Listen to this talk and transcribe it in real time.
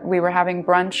We were having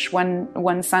brunch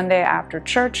one Sunday after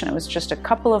church, and it was just a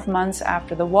couple of months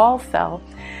after the wall fell.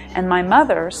 And my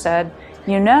mother said,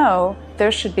 you know,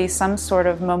 there should be some sort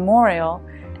of memorial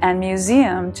and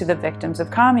museum to the victims of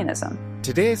communism.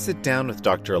 Today I sit down with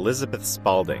Dr. Elizabeth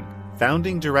Spaulding,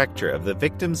 founding director of the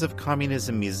Victims of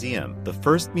Communism Museum, the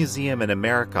first museum in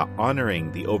America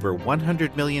honoring the over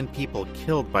 100 million people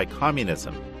killed by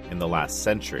communism in the last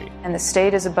century. And the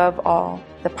state is above all.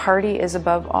 The party is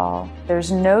above all. There's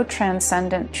no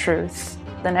transcendent truth.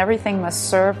 Then everything must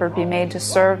serve or be made to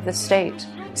serve the state.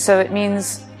 So it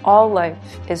means all life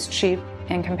is cheap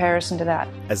in comparison to that.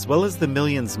 As well as the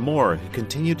millions more who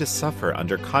continue to suffer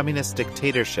under communist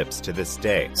dictatorships to this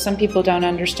day. Some people don't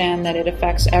understand that it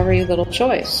affects every little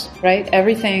choice, right?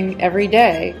 Everything, every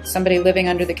day, somebody living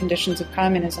under the conditions of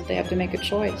communism, they have to make a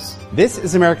choice. This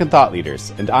is American Thought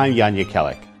Leaders, and I'm Yanya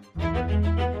Kellick.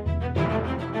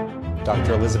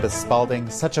 Dr. Elizabeth Spaulding,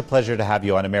 such a pleasure to have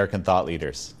you on American Thought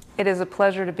Leaders. It is a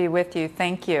pleasure to be with you.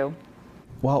 Thank you.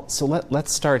 Well, so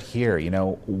let's start here.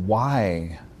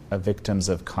 Why a Victims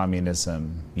of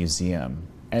Communism Museum?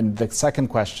 And the second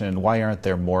question, why aren't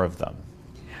there more of them?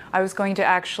 I was going to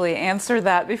actually answer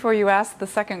that before you asked the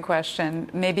second question.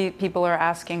 Maybe people are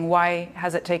asking, why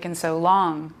has it taken so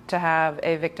long to have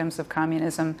a Victims of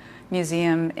Communism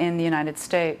Museum in the United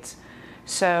States?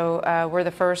 So we're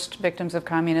the first Victims of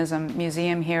Communism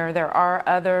museum here. There are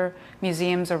other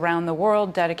museums around the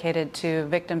world dedicated to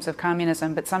victims of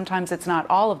communism, but sometimes it's not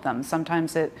all of them.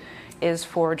 Sometimes it is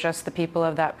for just the people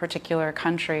of that particular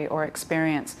country or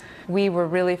experience. We were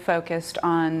really focused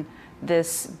on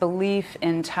this belief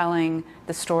in telling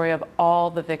the story of all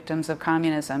the victims of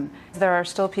communism. There are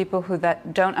still people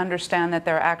that don't understand that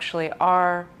there actually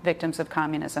are victims of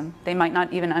communism. They might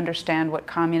not even understand what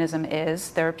communism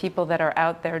is. There are people that are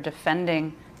out there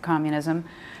defending communism.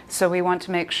 So we want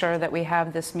to make sure that we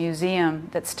have this museum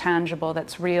that's tangible,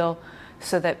 that's real,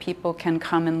 so that people can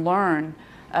come and learn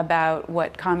about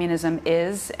what communism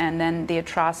is and then the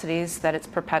atrocities that it's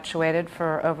perpetuated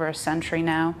for over a century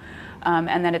now.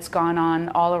 And that it's gone on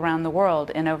all around the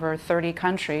world in over 30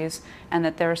 countries, and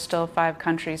that there are still 5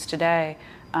 countries today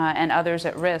and others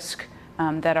at risk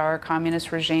that are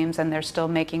communist regimes, and they're still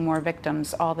making more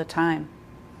victims all the time.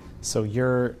 So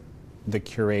you're the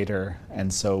curator,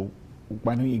 and so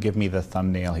why don't you give me the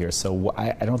thumbnail here? So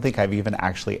I don't think I've even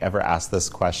actually ever asked this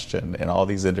question in all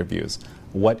these interviews.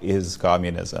 What is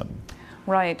communism?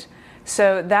 Right.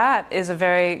 So that is a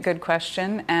very good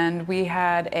question, and we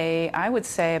had I would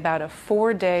say about a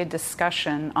 4-day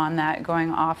discussion on that, going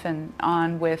off and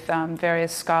on with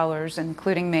various scholars,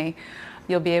 including me.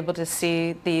 You'll be able to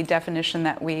see the definition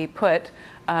that we put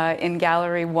in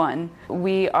Gallery 1.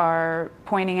 We are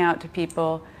pointing out to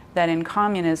people that in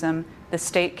communism, the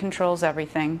state controls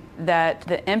everything, that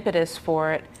the impetus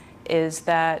for it is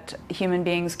that human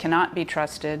beings cannot be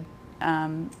trusted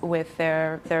with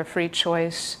their free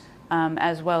choice,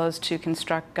 as well as to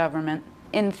construct government.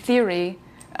 In theory,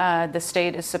 the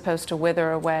state is supposed to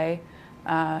wither away,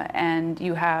 and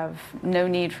you have no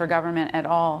need for government at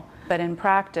all. But in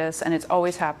practice, and it's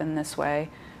always happened this way,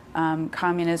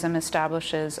 communism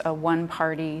establishes a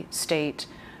one-party state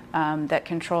that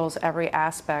controls every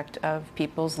aspect of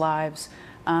people's lives,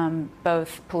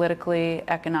 both politically,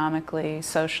 economically,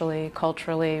 socially,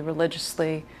 culturally,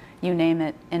 religiously, you name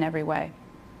it, in every way.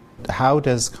 How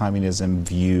does communism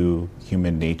view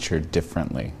human nature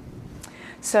differently?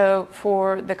 So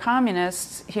for the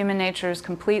communists, human nature is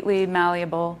completely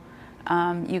malleable.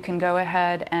 You can go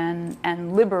ahead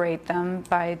and liberate them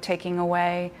by taking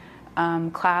away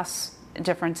class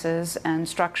differences and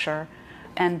structure,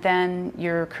 and then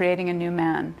you're creating a new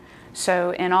man. So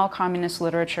in all communist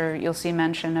literature, you'll see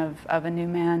mention of a new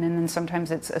man, and then sometimes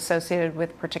it's associated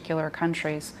with particular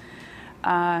countries.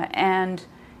 And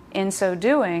in so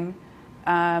doing,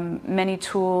 many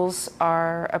tools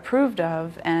are approved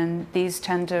of, and these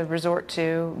tend to resort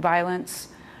to violence,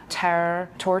 terror,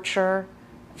 torture.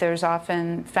 There's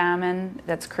often famine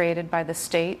that's created by the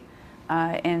state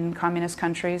in communist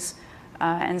countries.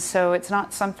 And so it's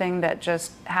not something that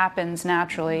just happens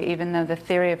naturally, even though the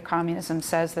theory of communism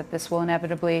says that this will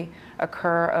inevitably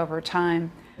occur over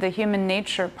time. The human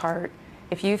nature part,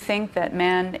 if you think that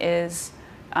man is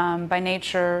by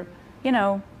nature,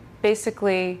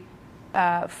 basically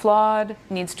flawed,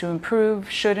 needs to improve,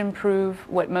 should improve,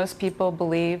 what most people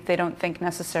believe. They don't think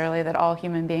necessarily that all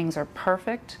human beings are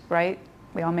perfect, right?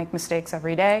 We all make mistakes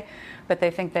every day, but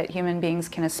they think that human beings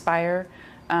can aspire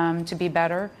to be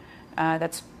better.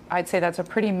 I'd say that's a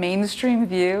pretty mainstream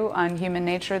view on human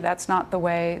nature. That's not the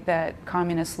way that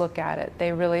communists look at it.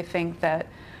 They really think that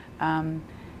in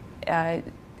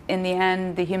the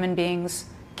end, the human beings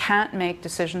can't make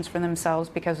decisions for themselves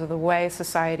because of the way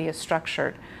society is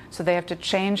structured. So they have to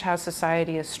change how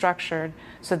society is structured,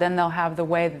 so then they'll have the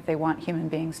way that they want human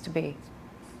beings to be.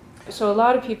 So a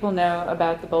lot of people know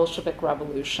about the Bolshevik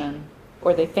Revolution,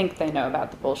 or they think they know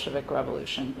about the Bolshevik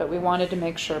Revolution, but we wanted to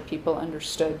make sure people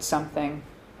understood something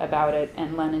about it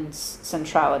and Lenin's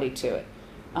centrality to it.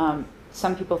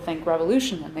 Some people think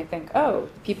revolution and they think, oh,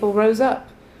 people rose up.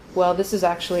 Well, this is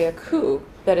actually a coup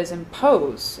that is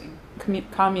imposing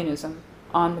communism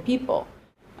on the people.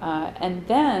 And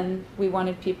then we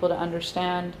wanted people to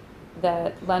understand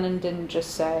that Lenin didn't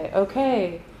just say,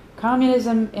 okay,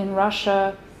 communism in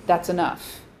Russia, that's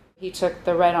enough. He took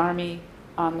the Red Army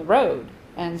on the road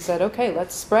and said, okay,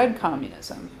 let's spread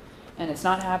communism. And it's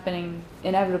not happening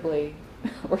inevitably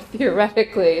or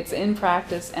theoretically, it's in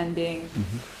practice and being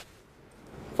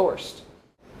forced.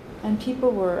 And people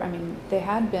were, they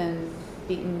had been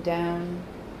beaten down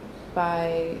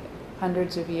by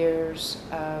hundreds of years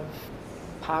of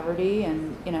poverty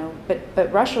and,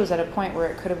 but Russia was at a point where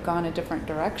it could have gone a different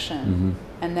direction.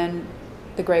 And then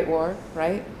the Great War,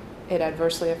 right? It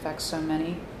adversely affects so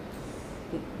many.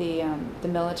 The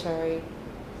military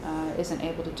isn't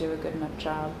able to do a good enough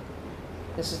job.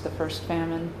 This is the first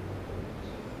famine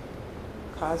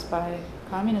caused by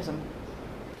communism.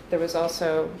 There was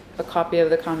also a copy of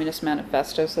the Communist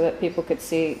Manifesto so that people could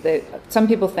see. Some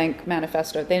people think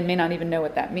manifesto, they may not even know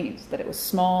what that means, that it was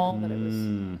small, that it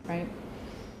was, right?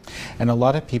 And a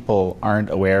lot of people aren't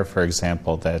aware, for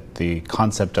example, that the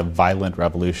concept of violent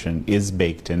revolution is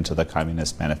baked into the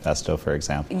Communist Manifesto, for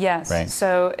example. Yes. Right?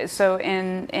 So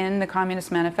in the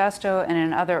Communist Manifesto and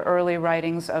in other early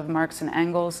writings of Marx and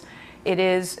Engels,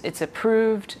 it's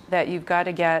approved that you've got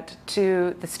to get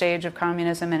to the stage of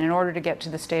communism, and in order to get to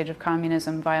the stage of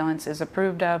communism, violence is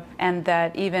approved of, and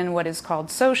that even what is called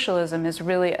socialism is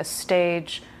really a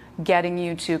stage getting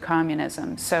you to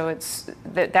communism. So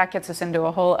that gets us into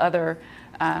a whole other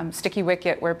sticky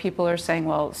wicket where people are saying,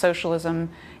 well, socialism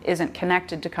isn't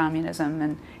connected to communism.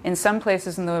 And in some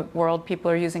places in the world, people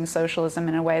are using socialism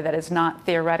in a way that is not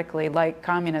theoretically like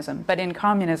communism. But in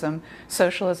communism,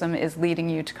 socialism is leading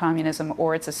you to communism,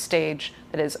 or it's a stage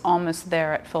that is almost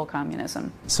there at full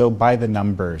communism. So by the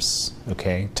numbers,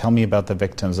 okay, tell me about the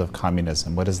victims of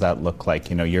communism. What does that look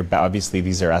like? Obviously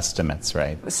these are estimates,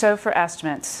 right? So for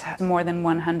estimates, more than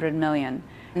 100 million.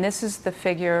 And this is the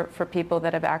figure for people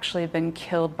that have actually been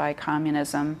killed by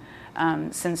communism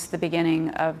since the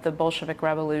beginning of the Bolshevik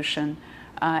Revolution,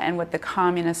 and what the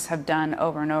communists have done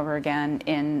over and over again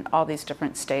in all these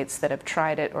different states that have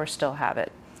tried it or still have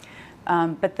it.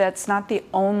 But that's not the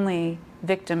only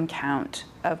victim count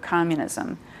of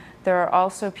communism. There are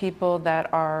also people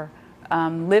that are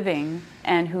living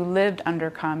and who lived under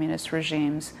communist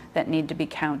regimes that need to be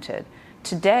counted.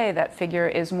 Today, that figure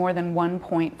is more than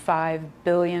 1.5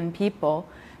 billion people,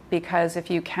 because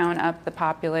if you count up the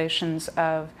populations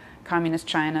of Communist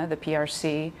China, the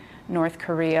PRC, North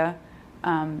Korea,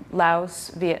 Laos,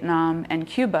 Vietnam, and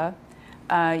Cuba,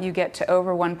 you get to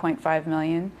over 1.5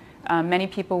 million. Many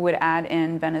people would add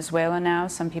in Venezuela now,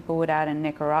 some people would add in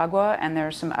Nicaragua, and there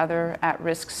are some other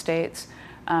at-risk states.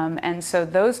 And so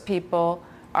those people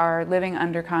are living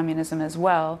under communism as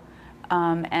well.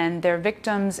 And they're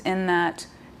victims in that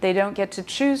they don't get to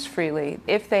choose freely.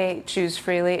 If they choose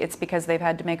freely, it's because they've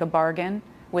had to make a bargain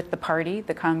with the party,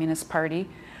 the Communist Party.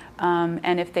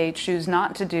 And if they choose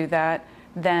not to do that,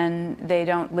 then they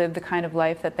don't live the kind of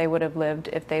life that they would have lived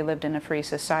if they lived in a free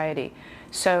society.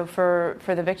 So for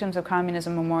the Victims of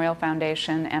Communism Memorial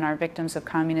Foundation and our Victims of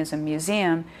Communism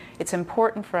Museum, it's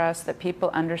important for us that people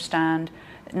understand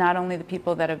not only the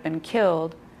people that have been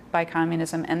killed by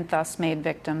communism and thus made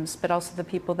victims, but also the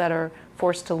people that are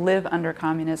forced to live under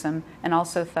communism and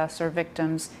also thus are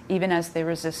victims even as they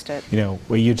resist it.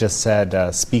 What you just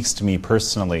said speaks to me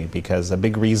personally, because a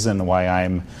big reason why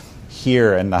I'm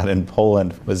here and not in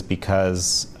Poland was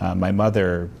because my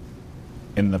mother,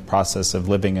 in the process of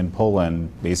living in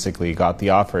Poland, basically got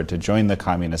the offer to join the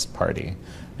Communist Party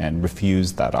and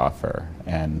refused that offer,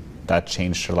 and that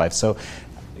changed her life. So,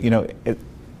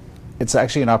 it's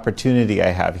actually an opportunity I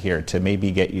have here to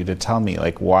maybe get you to tell me,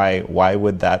 why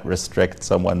would that restrict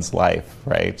someone's life,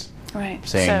 right? Right.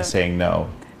 Saying no.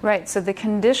 Right. So the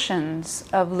conditions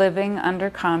of living under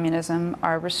communism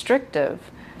are restrictive.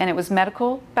 And it was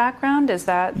medical background, is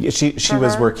that? Yeah, she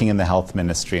was working in the health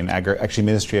ministry, and actually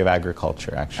Ministry of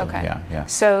Agriculture, actually. Okay. Yeah.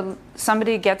 So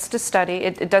somebody gets to study.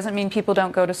 It doesn't mean people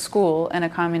don't go to school in a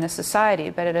communist society,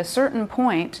 but at a certain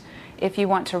point, if you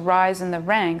want to rise in the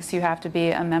ranks, you have to be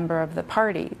a member of the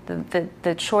party.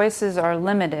 The choices are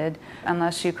limited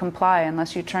unless you comply,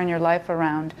 unless you turn your life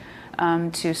around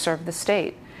to serve the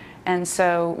state. And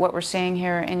so what we're seeing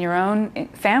here in your own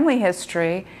family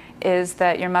history is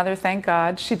that your mother, thank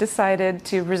God, she decided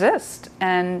to resist.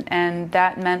 And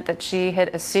that meant that she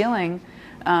hit a ceiling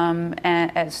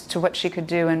as to what she could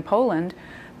do in Poland.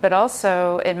 But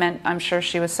also it meant, I'm sure,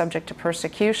 she was subject to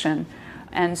persecution.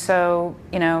 And so,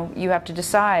 you have to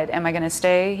decide, am I going to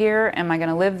stay here? Am I going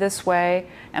to live this way?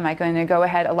 Am I going to go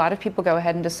ahead? A lot of people go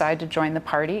ahead and decide to join the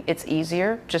party. It's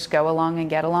easier, just go along and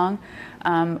get along.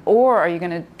 Or are you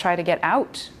going to try to get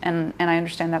out? And I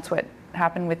understand that's what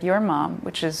happened with your mom,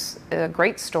 which is a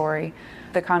great story.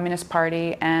 The Communist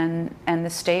Party and the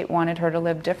state wanted her to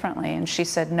live differently, and she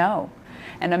said no.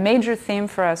 And a major theme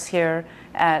for us here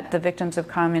at the Victims of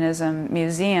Communism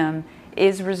Museum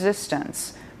is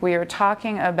resistance. We are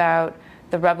talking about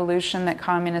the revolution that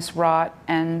communists wrought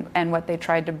and what they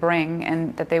tried to bring,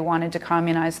 and that they wanted to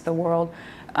communize the world.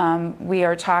 We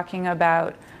are talking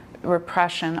about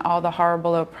repression, all the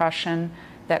horrible oppression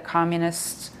that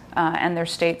communists and their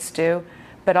states do.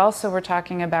 But also we're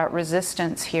talking about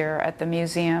resistance here at the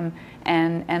museum,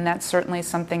 and that's certainly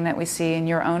something that we see in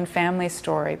your own family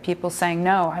story. People saying,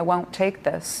 no, I won't take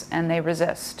this, and they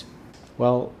resist.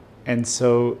 Well, and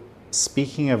so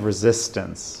speaking of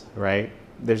resistance, right,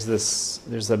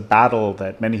 there's a battle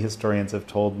that many historians have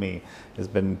told me has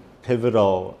been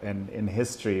pivotal in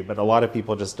history, but a lot of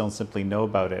people just don't simply know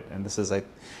about it. And this is,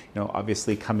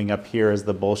 obviously coming up here as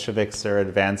the Bolsheviks are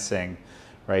advancing,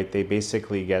 right? They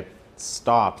basically get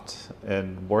stopped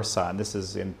in Warsaw, and this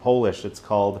is in Polish. It's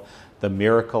called the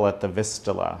Miracle at the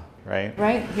Vistula, right?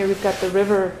 Right, here we've got the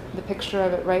river, the picture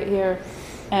of it right here.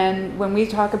 And when we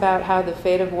talk about how the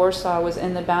fate of Warsaw was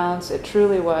in the balance, it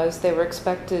truly was. They were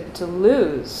expected to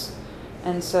lose.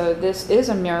 And so this is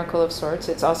a miracle of sorts.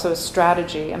 It's also a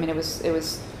strategy. I mean, it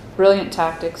was brilliant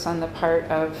tactics on the part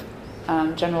of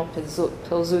General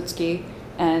Pilsudski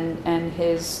and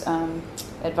his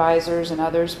advisors and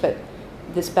others. But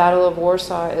this Battle of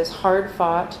Warsaw is hard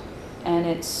fought, and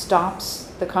it stops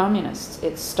the communists.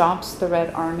 It stops the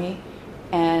Red Army.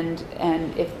 And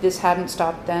if this hadn't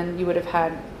stopped then, you would have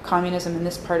had communism in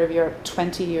this part of Europe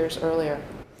 20 years earlier.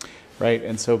 Right,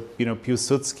 and so,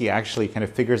 Piłsudski actually kind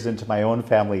of figures into my own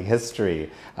family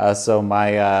history. So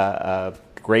my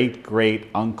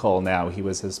great-great-uncle now, he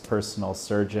was his personal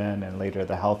surgeon and later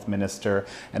the health minister.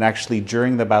 And actually,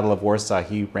 during the Battle of Warsaw,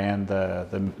 he ran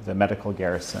the medical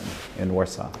garrison in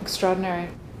Warsaw. Extraordinary.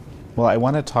 Well, I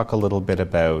want to talk a little bit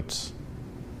about,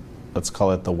 let's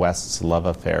call it the West's love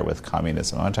affair with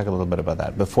communism. I want to talk a little bit about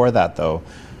that. Before that, though,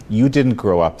 you didn't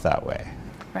grow up that way.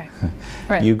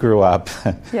 Right. You grew up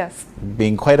yes.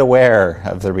 being quite aware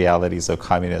of the realities of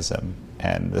communism,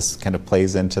 and this kind of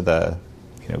plays into the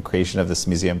creation of this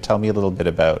museum. Tell me a little bit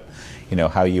about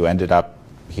how you ended up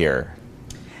here.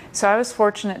 So I was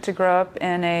fortunate to grow up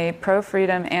in a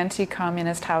pro-freedom,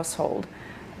 anti-communist household,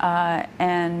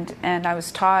 and I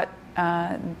was taught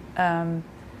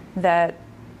that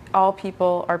all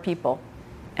people are people,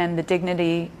 and the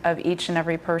dignity of each and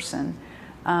every person.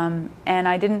 And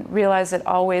I didn't realize it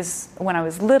always when I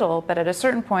was little, but at a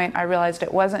certain point I realized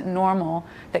it wasn't normal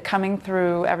that coming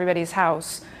through everybody's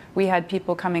house, we had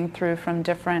people coming through from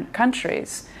different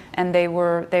countries, and they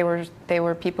were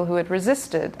people who had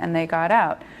resisted and they got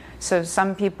out. So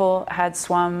some people had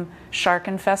swum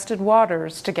shark-infested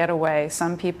waters to get away.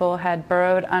 Some people had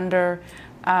burrowed under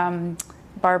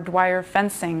barbed wire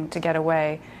fencing to get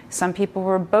away. Some people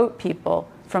were boat people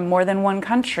from more than one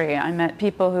country. I met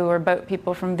people who were boat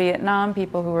people from Vietnam,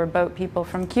 people who were boat people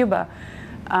from Cuba.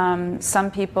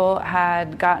 Some people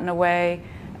had gotten away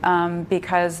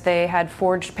because they had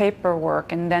forged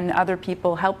paperwork, and then other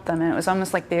people helped them, and it was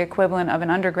almost like the equivalent of an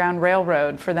underground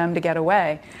railroad for them to get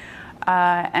away.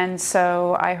 And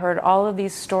so I heard all of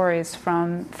these stories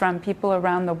from people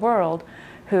around the world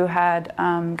who had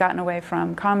gotten away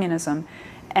from communism.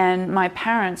 And my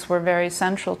parents were very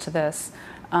central to this.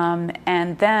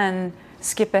 And then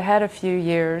skip ahead a few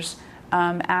years,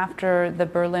 after the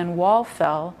Berlin Wall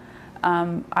fell,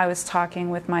 I was talking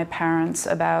with my parents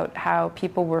about how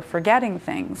people were forgetting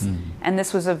things. And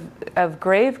this was of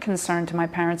grave concern to my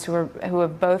parents, who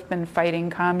have both been fighting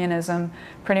communism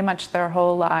pretty much their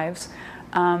whole lives.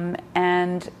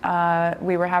 And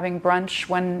we were having brunch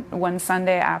one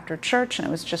Sunday after church, and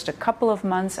it was just a couple of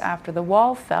months after the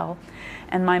wall fell.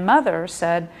 And my mother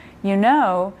said,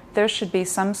 there should be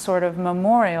some sort of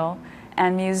memorial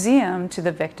and museum to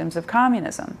the victims of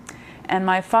communism. And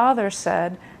my father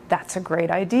said, that's a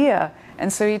great idea.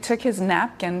 And so he took his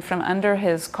napkin from under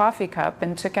his coffee cup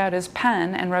and took out his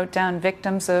pen and wrote down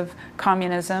victims of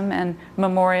communism and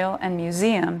memorial and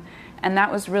museum. And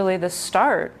that was really the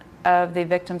start of the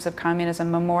Victims of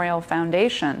Communism Memorial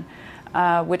Foundation,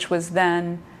 which was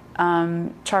then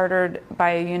chartered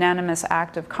by a unanimous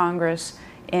act of Congress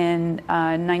in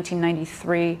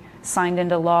 1993, signed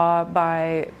into law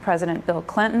by President Bill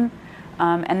Clinton.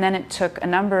 And then it took a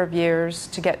number of years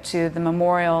to get to the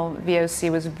memorial.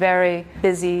 VOC was very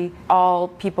busy, all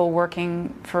people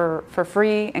working for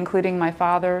free, including my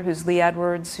father, who's Lee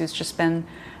Edwards, who's just been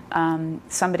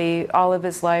somebody all of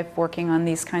his life working on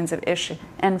these kinds of issues.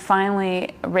 And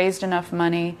finally raised enough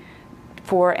money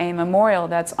for a memorial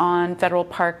that's on federal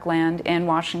park land in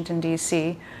Washington,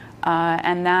 D.C.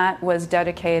 And that was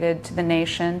dedicated to the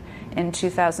nation in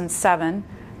 2007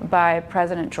 by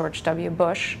President George W.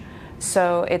 Bush.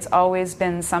 So it's always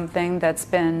been something that's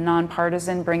been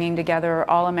nonpartisan, bringing together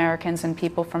all Americans and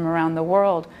people from around the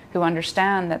world who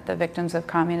understand that the victims of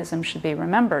communism should be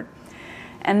remembered.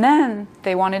 And then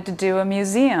they wanted to do a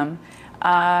museum.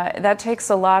 That takes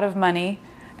a lot of money,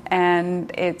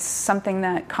 and it's something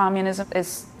that communism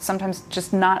is sometimes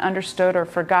just not understood or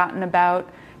forgotten about.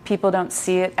 People don't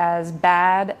see it as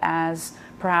bad as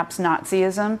perhaps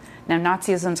Nazism. Now,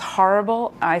 Nazism's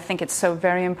horrible. I think it's so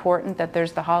very important that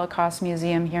there's the Holocaust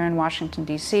Museum here in Washington,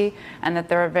 D.C., and that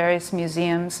there are various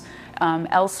museums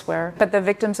elsewhere. But the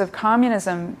victims of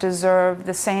communism deserve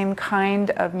the same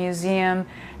kind of museum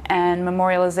and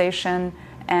memorialization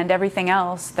and everything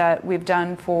else that we've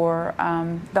done for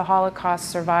the Holocaust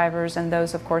survivors and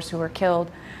those, of course, who were killed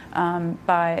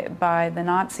by the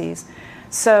Nazis.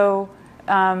 So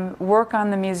work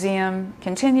on the museum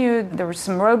continued. There were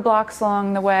some roadblocks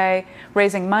along the way.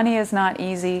 Raising money is not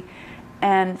easy.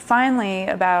 And finally,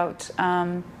 about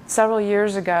several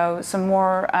years ago, some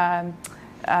more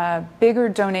bigger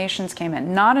donations came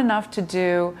in. Not enough to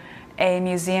do a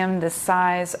museum the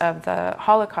size of the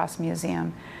Holocaust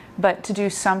Museum, but to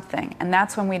do something. And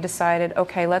that's when we decided,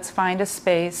 okay, let's find a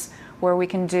space where we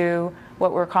can do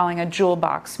what we're calling a jewel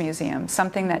box museum,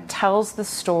 something that tells the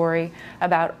story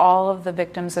about all of the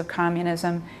victims of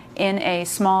communism in a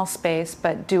small space,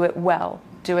 but do it well,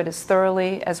 do it as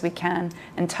thoroughly as we can,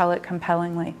 and tell it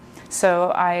compellingly.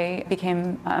 So I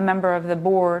became a member of the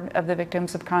board of the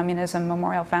Victims of Communism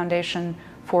Memorial Foundation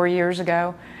 4 years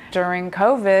ago. During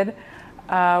COVID,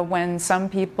 when some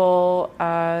people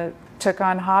took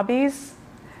on hobbies,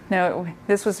 no,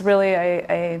 this was really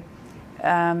a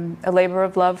labor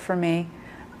of love for me,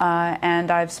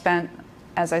 and I've spent,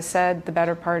 as I said, the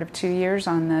better part of 2 years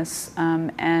on this,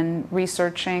 and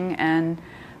researching and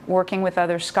working with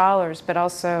other scholars, but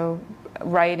also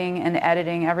writing and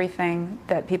editing everything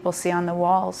that people see on the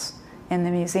walls in the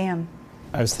museum.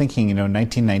 I was thinking,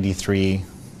 1993,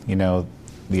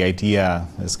 the idea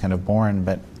is kind of born,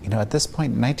 but at this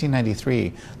point in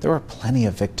 1993, there were plenty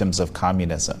of victims of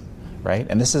communism, right?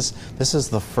 And this is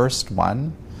the first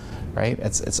one. Right?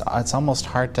 It's almost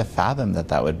hard to fathom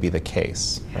that would be the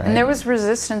case. Right? And there was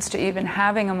resistance to even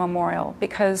having a memorial,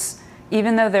 because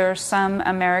even though there are some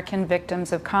American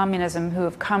victims of communism who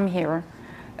have come here,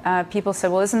 people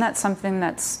said, well, isn't that something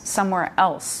that's somewhere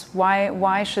else?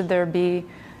 Why should there be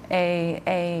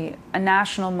a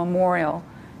national memorial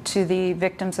to the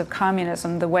victims of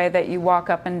communism, the way that you walk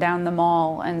up and down the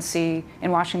mall and see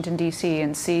in Washington, D.C.,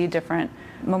 and see different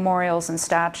memorials and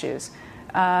statues?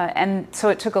 And so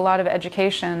it took a lot of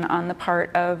education on the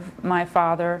part of my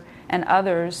father and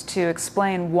others to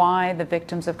explain why the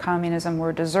victims of communism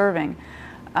were deserving.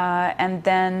 And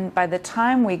then by the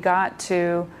time we got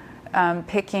to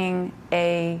picking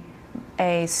a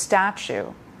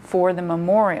statue for the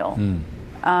memorial,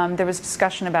 there was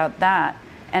discussion about that.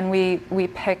 And we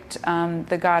picked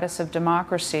the Goddess of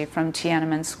Democracy from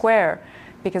Tiananmen Square,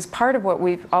 because part of what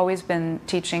we've always been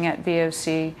teaching at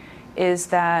VOC is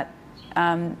that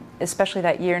especially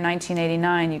that year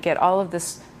 1989, you get all of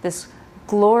this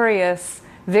glorious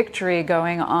victory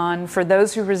going on for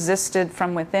those who resisted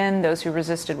from within, those who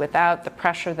resisted without, the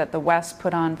pressure that the West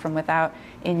put on from without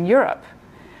in Europe.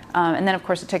 And then, of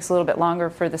course, it takes a little bit longer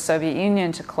for the Soviet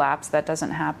Union to collapse. That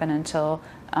doesn't happen until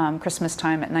Christmas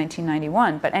time at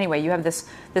 1991. But anyway, you have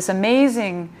this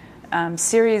amazing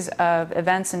series of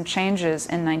events and changes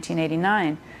in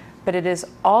 1989. But it is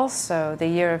also the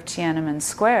year of Tiananmen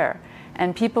Square.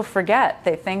 And people forget.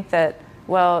 They think that,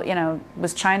 well,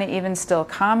 was China even still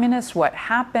communist? What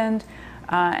happened?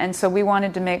 And so we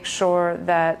wanted to make sure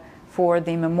that for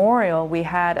the memorial, we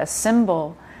had a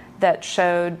symbol that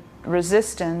showed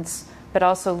resistance, but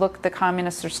also, look, the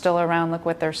communists are still around, look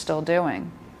what they're still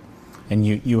doing. And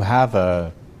you have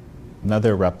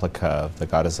another replica of the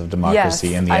Goddess of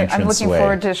Democracy in the entranceway. I'm looking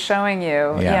forward to showing you.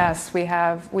 Yeah. Yes, we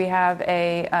have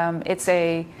it's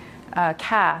a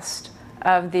cast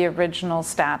of the original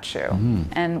statue,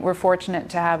 and we're fortunate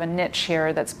to have a niche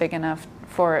here that's big enough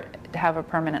for it to have a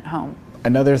permanent home.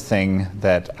 Another thing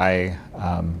that I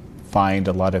find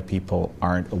a lot of people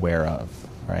aren't aware of,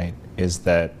 right, is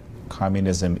that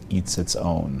communism eats its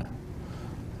own,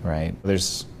 right?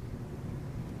 There's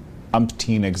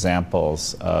umpteen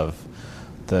examples of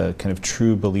the kind of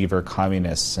true believer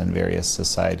communists in various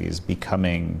societies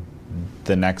becoming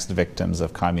the next victims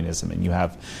of communism. And you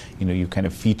have, you kind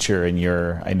of feature in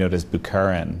your, I noticed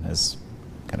Bukharin as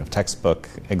kind of textbook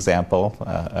example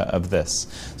of this.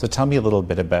 So tell me a little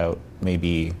bit about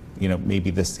maybe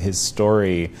this, his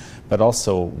story, but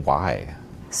also why.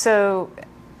 So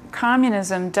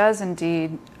communism does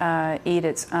indeed eat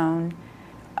its own,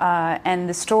 and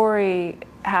the story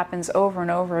happens over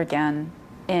and over again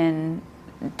in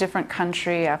different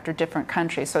country after different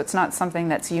country. So it's not something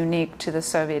that's unique to the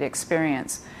Soviet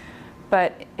experience.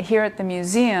 But here at the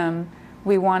museum,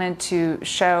 we wanted to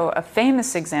show a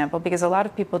famous example because a lot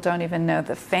of people don't even know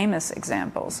the famous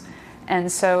examples.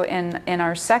 And so in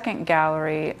our second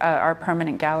gallery, our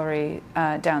permanent gallery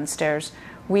downstairs,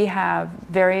 we have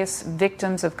various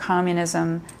victims of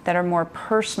communism that are more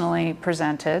personally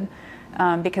presented.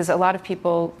 Because a lot of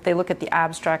people, they look at the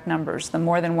abstract numbers, the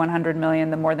more than 100 million,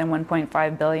 the more than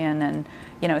 1.5 billion, and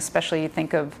especially you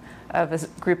think of a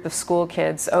group of school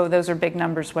kids, oh, those are big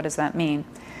numbers, what does that mean?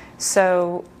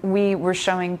 So we were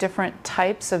showing different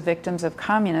types of victims of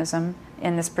communism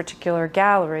in this particular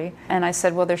gallery, and I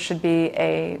said, well, there should be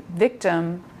a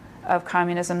victim of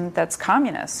communism that's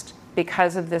communist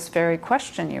because of this very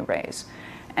question you raise.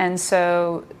 And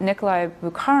so Nikolai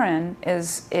Bukharin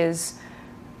is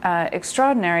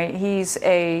extraordinary. He's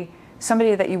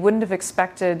somebody that you wouldn't have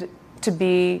expected to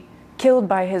be killed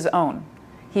by his own.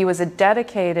 He was a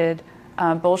dedicated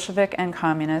Bolshevik and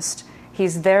communist.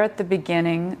 He's there at the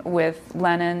beginning with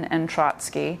Lenin and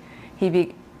Trotsky.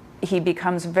 He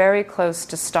becomes very close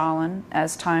to Stalin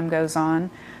as time goes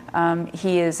on.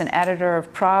 He is an editor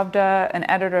of Pravda, an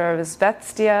editor of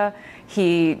Izvestia.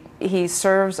 He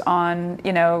serves on,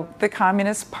 the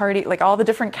Communist Party, like all the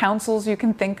different councils you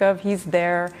can think of, he's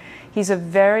there. He's a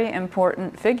very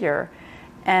important figure.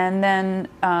 And then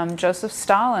Joseph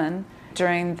Stalin,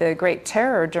 during the Great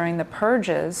Terror, during the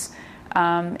purges,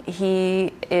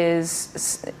 he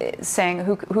is saying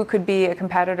who could be a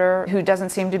competitor who doesn't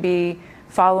seem to be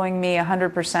following me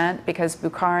 100%, because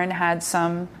Bukharin had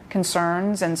some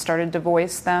concerns and started to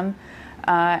voice them.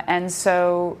 And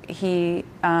so he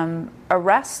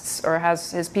arrests, or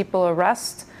has his people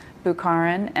arrest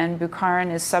Bukharin, and Bukharin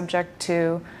is subject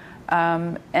to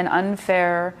an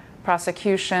unfair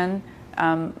prosecution,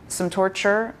 some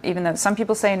torture, even though some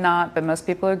people say not, but most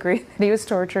people agree that he was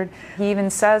tortured. He even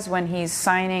says when he's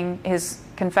signing his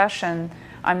confession,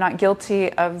 I'm not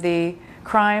guilty of the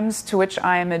crimes to which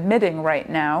I am admitting right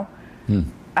now.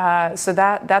 So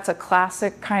that's a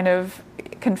classic kind of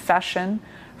confession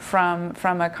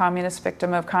from a communist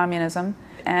victim of communism,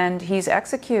 and he's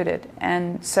executed.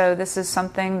 And so this is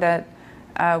something that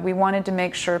we wanted to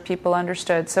make sure people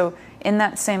understood. So in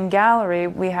that same gallery,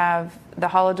 we have the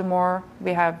Holodomor,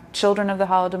 we have children of the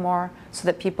Holodomor, so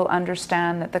that people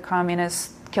understand that the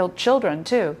communists killed children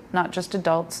too, not just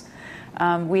adults.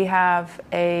 We have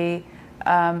a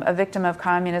victim of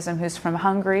communism who's from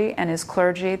Hungary and is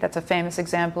clergy. That's a famous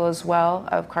example as well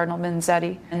of Cardinal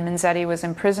Minzetti. And Minzetti was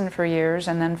imprisoned for years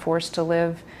and then forced to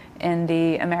live in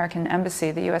the American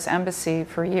embassy, the U.S. embassy,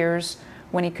 for years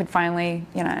when he could finally,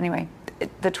 anyway.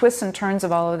 The twists and turns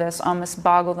of all of this almost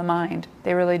boggle the mind.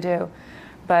 They really do.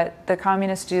 But the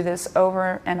communists do this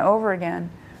over and over again,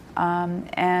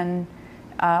 and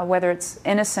whether it's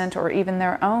innocent or even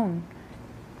their own.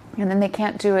 And then they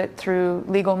can't do it through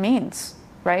legal means,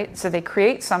 right? So they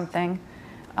create something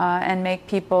and make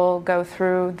people go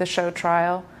through the show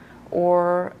trial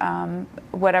or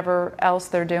whatever else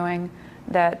they're doing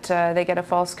that they get a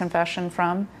false confession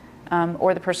from,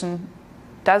 or the person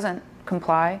doesn't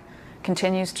comply,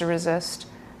 continues to resist,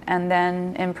 and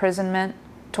then imprisonment,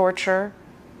 torture,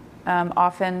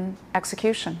 often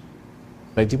execution.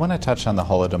 But I do want to touch on the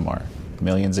Holodomor.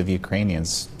 Millions of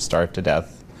Ukrainians starved to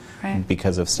death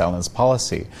because of Stalin's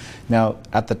policy. Now,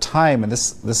 at the time, and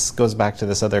this goes back to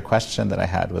this other question that I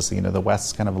had, was the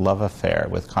West's kind of love affair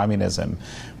with communism.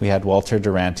 We had Walter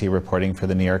Duranty reporting for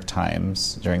the New York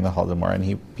Times during the Holodomor,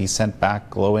 and he sent back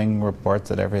glowing reports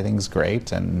that everything's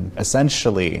great, and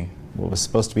essentially what was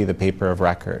supposed to be the paper of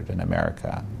record in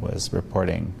America was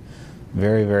reporting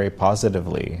very, very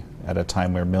positively at a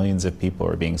time where millions of people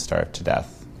were being starved to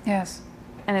death. Yes.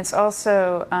 And it's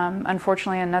also,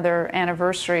 unfortunately, another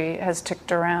anniversary has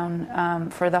ticked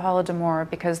around for the Holodomor,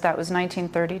 because that was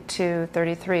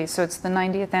 1932-33. So it's the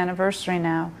 90th anniversary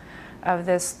now of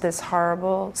this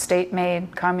horrible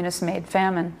state-made, communist-made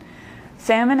famine.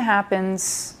 Famine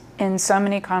happens in so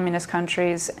many communist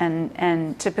countries,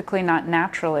 and typically not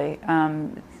naturally.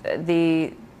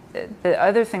 The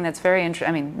other thing that's very interesting,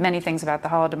 I mean, many things about the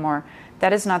Holodomor,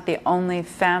 that is not the only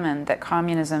famine that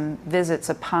communism visits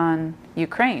upon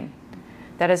Ukraine.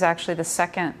 That is actually the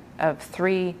second of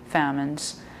 3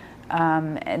 famines.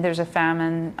 And there's a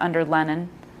famine under Lenin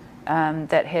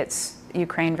that hits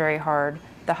Ukraine very hard.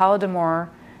 The Holodomor,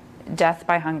 death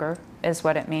by hunger, is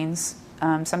what it means.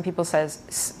 Some people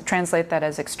translate that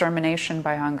as extermination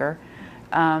by hunger.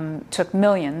 Took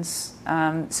millions.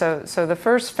 So the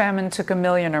first famine took 1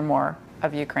 million or more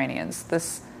of Ukrainians.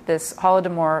 This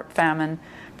Holodomor famine,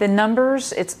 the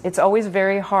numbers, it's always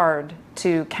very hard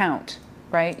to count,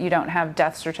 right? You don't have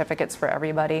death certificates for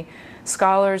everybody.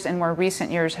 Scholars in more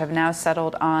recent years have now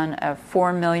settled on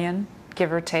 4 million,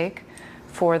 give or take,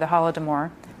 for the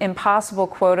Holodomor. Impossible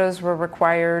quotas were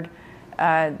required.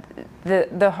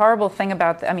 The horrible thing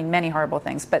about, many horrible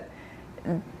things, but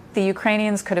the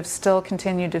Ukrainians could have still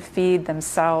continued to feed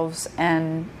themselves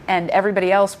and everybody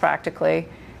else practically,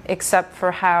 except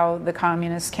for how the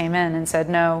communists came in and said,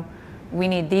 no, we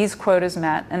need these quotas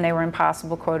met, and they were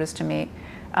impossible quotas to meet.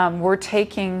 We're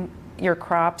taking your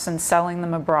crops and selling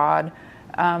them abroad.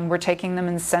 We're taking them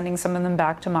and sending some of them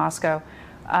back to Moscow.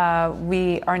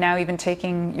 We are now even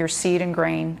taking your seed and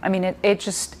grain. I mean,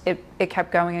 it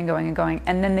kept going and going and going.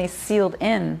 And then they sealed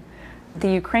in the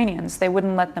Ukrainians. They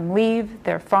wouldn't let them leave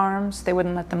their farms. They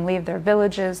wouldn't let them leave their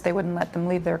villages. They wouldn't let them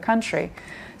leave their country.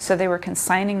 So they were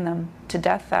consigning them to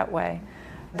death that way.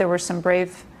 There were some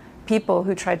brave people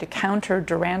who tried to counter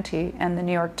Durante and the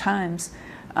New York Times.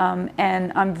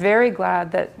 And I'm very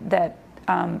glad that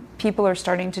people are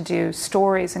starting to do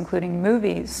stories, including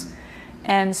movies.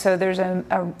 And so there's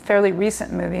a fairly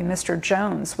recent movie, Mr.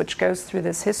 Jones, which goes through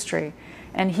this history.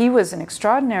 And he was an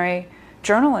extraordinary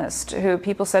journalist who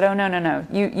people said, oh, no,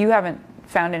 you haven't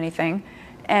found anything.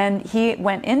 And he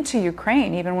went into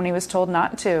Ukraine, even when he was told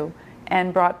not to,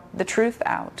 and brought the truth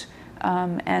out.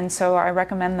 And so I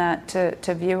recommend that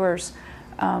to viewers.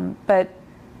 But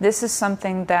this is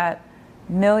something that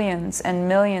millions and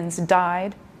millions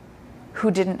died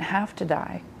who didn't have to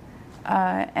die.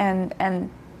 And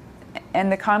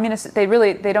the communists, they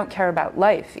don't care about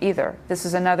life either. This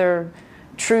is another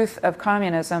truth of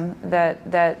communism,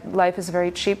 that life is very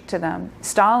cheap to them.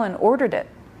 Stalin ordered it.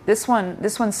 This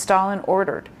one Stalin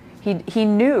ordered. He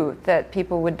knew that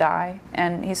people would die,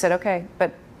 and he said, okay,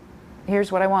 but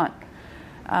here's what I want.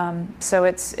 So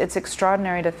it's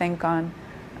extraordinary to think on,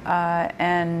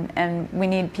 and we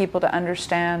need people to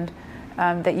understand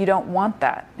that you don't want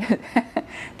that.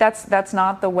 That's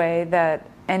not the way that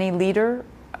any leader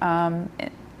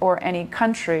or any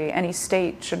country, any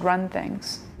state should run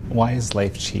things. Why is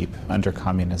life cheap under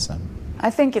communism?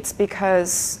 I think it's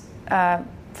because,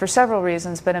 for several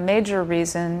reasons, but a major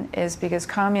reason is because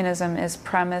communism is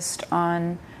premised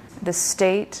on the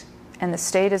state, and the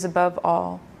state is above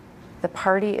all. The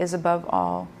party is above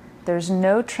all. There's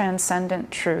no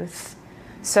transcendent truth.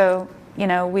 So,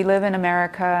 we live in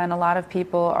America, and a lot of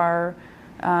people are,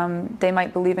 they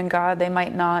might believe in God, they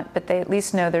might not, but they at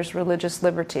least know there's religious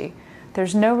liberty.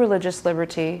 There's no religious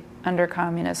liberty under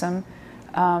communism.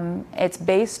 It's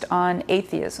based on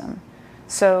atheism.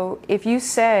 So if you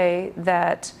say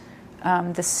that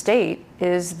the state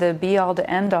is the be-all to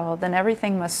end-all, then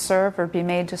everything must serve or be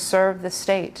made to serve the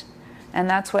state. And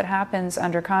that's what happens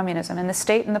under communism. And the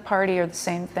state and the party are the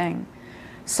same thing.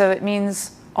 So it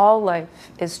means all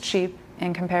life is cheap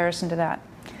in comparison to that.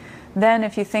 Then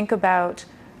if you think about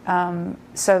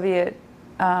Soviet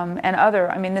and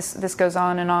other, this goes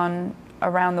on and on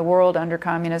around the world under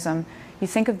communism. You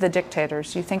think of the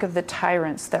dictators, you think of the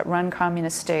tyrants that run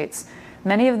communist states.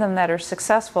 Many of them that are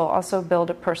successful also build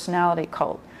a personality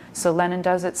cult. So Lenin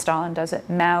does it, Stalin does it,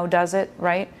 Mao does it,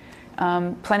 right?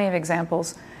 Plenty of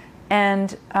examples.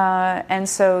 And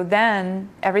so then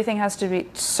everything has to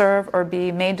serve or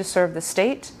be made to serve the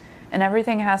state, and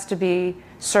everything has to be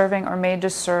serving or made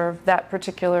to serve that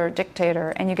particular dictator.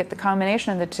 And you get the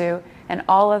combination of the two, and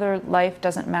all other life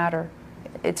doesn't matter.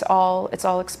 It's all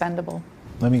expendable.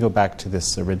 Let me go back to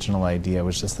this original idea,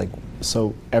 which is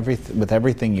so with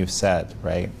everything you've said,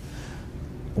 right?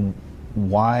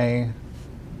 Why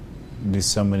do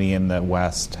so many in the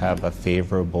West have a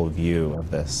favorable view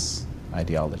of this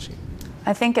ideology?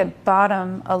 I think at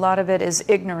bottom, a lot of it is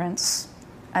ignorance.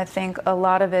 I think a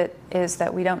lot of it is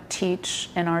that we don't teach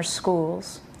in our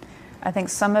schools. I think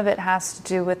some of it has to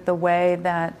do with the way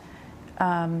that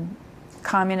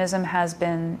communism has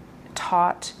been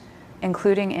taught,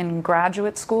 including in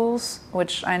graduate schools,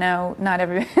 which I know not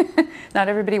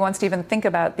everybody wants to even think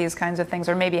about these kinds of things,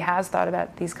 or maybe has thought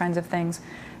about these kinds of things.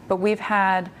 But we've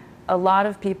had a lot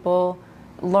of people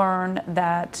learn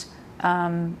that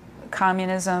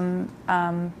communism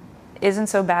isn't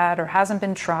so bad or hasn't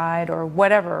been tried or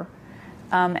whatever,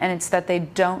 and it's that they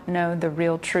don't know the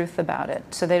real truth about it.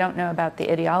 So they don't know about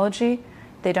the ideology,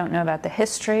 they don't know about the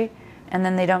history, and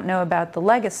then they don't know about the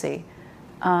legacy.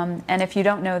 And if you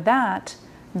don't know that,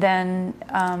 then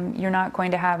you're not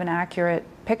going to have an accurate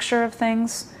picture of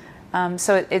things.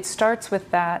 So it starts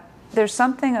with that. There's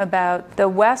something about the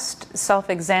West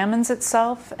self-examines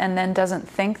itself and then doesn't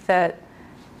think that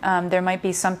there might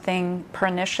be something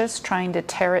pernicious trying to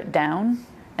tear it down,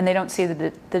 and they don't see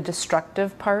the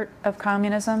destructive part of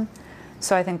communism.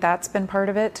 So I think that's been part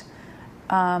of it.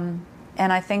 And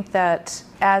I think that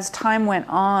as time went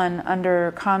on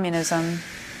under communism,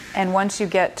 and once you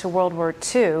get to World War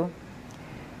II,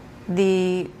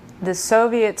 the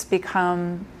Soviets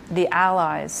become the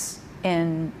allies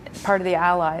part of the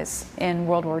allies in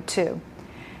World War II.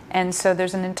 And so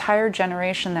there's an entire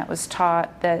generation that was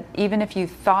taught that even if you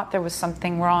thought there was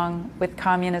something wrong with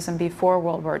communism before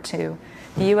World War II,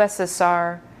 the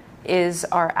USSR is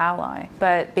our ally.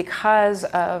 But because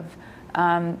of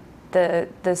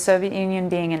the Soviet Union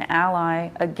being an ally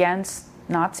against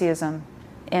Nazism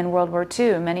in World War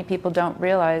II, many people don't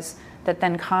realize that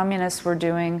then communists were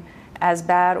doing as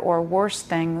bad or worse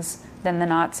things than the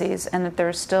Nazis, and that there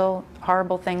are still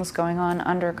horrible things going on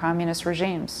under communist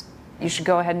regimes. You should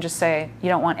go ahead and just say you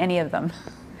don't want any of them.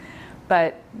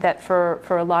 But that for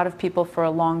a lot of people for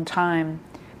a long time,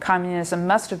 communism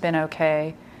must have been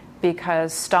okay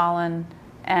because Stalin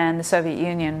and the Soviet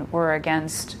Union were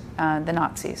against the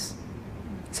Nazis.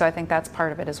 So I think that's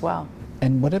part of it as well.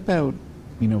 And what about,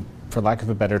 for lack of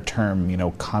a better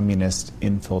term, communist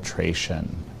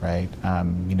infiltration, right?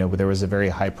 There was a very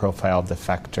high-profile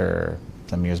defector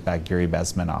some years back, Yuri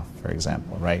Bezmenov, for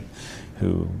example, right,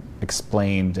 who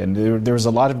explained, and there was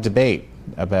a lot of debate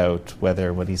about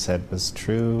whether what he said was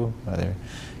true, whether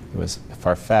it was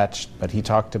far-fetched, but he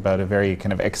talked about a very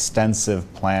kind of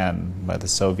extensive plan by the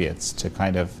Soviets to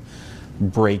kind of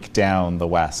break down the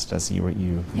West, as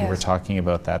you were talking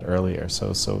about that earlier.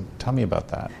 So tell me about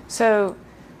that. So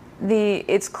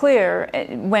it's clear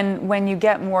when you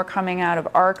get more coming out of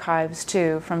archives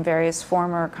too from various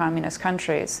former communist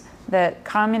countries that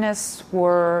communists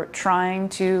were trying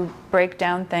to break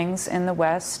down things in the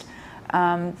West,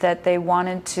 that they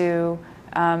wanted to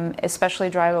especially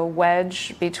drive a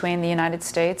wedge between the United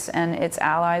States and its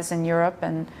allies in Europe.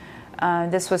 And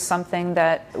this was something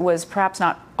that was perhaps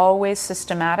not always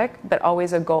systematic, but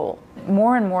always a goal.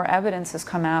 More and more evidence has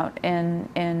come out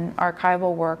in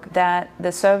archival work that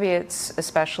the Soviets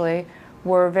especially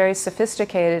were very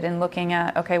sophisticated in looking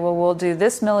at, okay, well, we'll do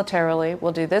this militarily,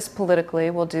 we'll do this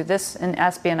politically, we'll do this in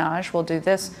espionage, we'll do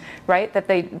this, right? That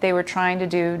they were trying to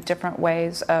do different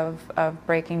ways of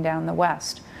breaking down the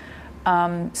West.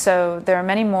 So there are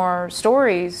many more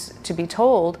stories to be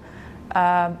told,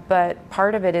 but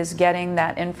part of it is getting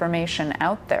that information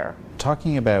out there.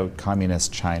 Talking about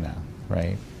communist China,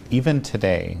 right? Even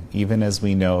today, even as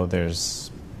we know there's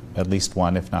at least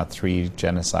one, if not three,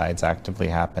 genocides actively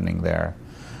happening there,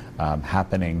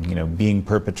 being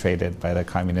perpetrated by the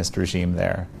communist regime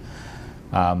there.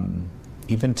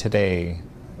 Even today,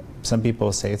 some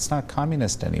people say it's not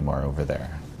communist anymore over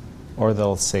there. Or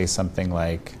they'll say something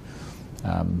like,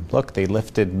 look, they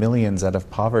lifted millions out of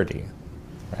poverty,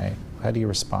 right? How do you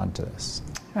respond to this?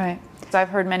 Right. So I've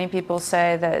heard many people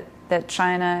say that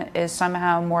China is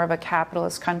somehow more of a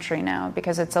capitalist country now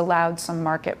because it's allowed some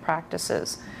market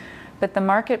practices. But the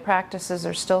market practices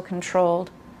are still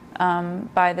controlled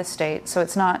by the state, so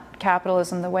it's not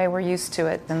capitalism the way we're used to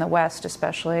it in the West,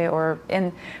 especially.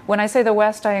 When I say the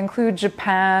West, I include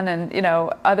Japan and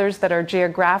others that are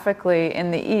geographically in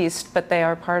the East, but they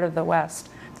are part of the West.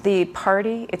 The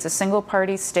party, it's a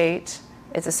single-party state.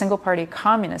 It's a single-party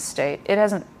communist state. It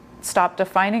hasn't stopped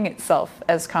defining itself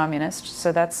as communist,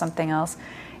 so that's something else.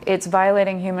 It's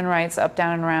violating human rights up,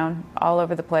 down, and around all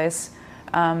over the place.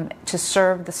 To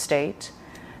serve the state,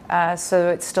 so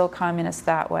it's still communist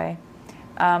that way.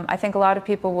 I think a lot of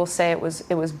people will say it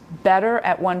was better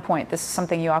at one point. This is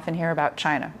something you often hear about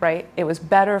China, right? It was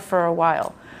better for a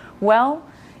while. Well,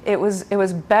 it was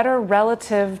better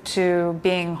relative to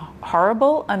being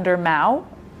horrible under Mao,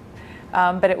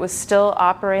 but it was still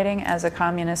operating as a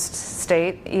communist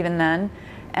state even then.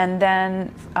 And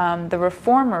then the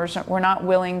reformers were not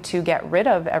willing to get rid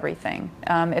of everything.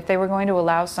 If they were going to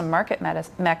allow some market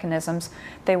mechanisms,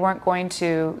 they weren't going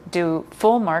to do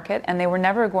full market, and they were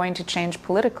never going to change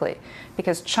politically.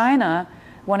 Because China,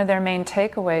 one of their main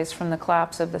takeaways from the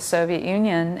collapse of the Soviet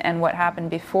Union and what happened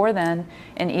before then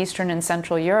in Eastern and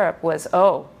Central Europe was,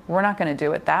 we're not going to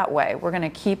do it that way. We're going to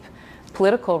keep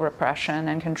political repression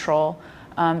and control,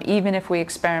 even if we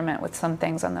experiment with some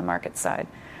things on the market side.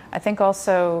 I think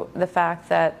also the fact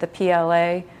that the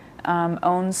PLA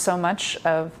owns so much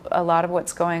of a lot of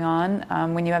what's going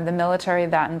on. When you have the military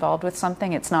that involved with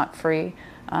something, it's not free.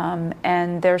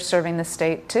 And they're serving the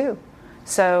state too.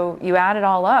 So you add it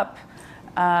all up,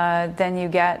 then you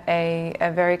get a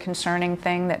very concerning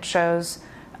thing that shows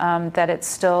that it's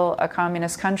still a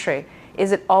communist country.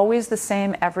 Is it always the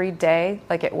same every day,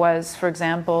 like it was, for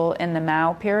example, in the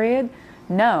Mao period?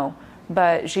 No.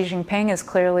 But Xi Jinping is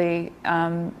clearly,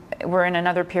 we're in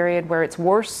another period where it's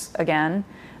worse again.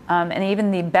 And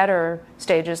even the better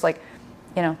stages, like,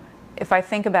 you know, if I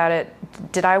think about it,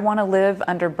 did I want to live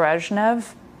under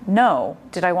Brezhnev? No.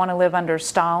 Did I want to live under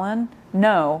Stalin?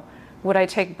 No. Would I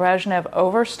take Brezhnev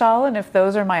over Stalin if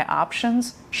those are my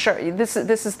options? Sure. This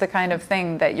is the kind of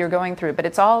thing that you're going through, but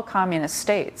it's all communist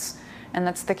states. And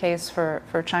that's the case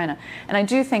for China. And I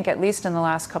do think, at least in the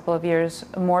last couple of years,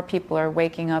 more people are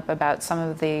waking up about some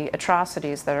of the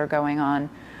atrocities that are going on.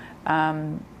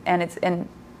 And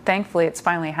thankfully, it's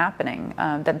finally happening,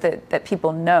 that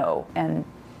people know. And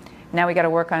now we got to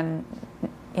work on,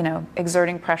 you know,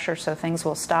 exerting pressure so things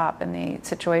will stop and the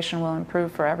situation will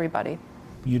improve for everybody.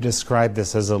 You describe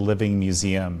this as a living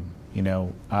museum. You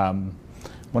know,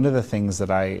 one of the things that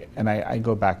I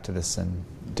go back to this in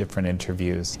different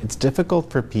interviews, it's difficult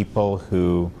for people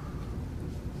who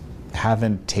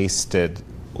haven't tasted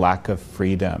lack of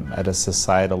freedom at a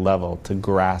societal level to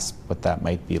grasp what that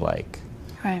might be like.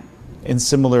 Right. And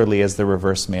similarly, as the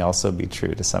reverse may also be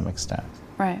true to some extent.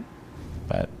 Right.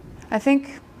 But I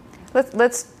think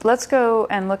let's go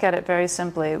and look at it very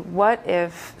simply. What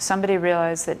if somebody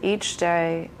realized that each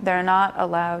day they're not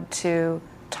allowed to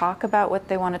talk about what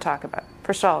they want to talk about?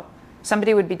 First of all,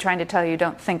 somebody would be trying to tell you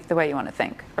don't think the way you want to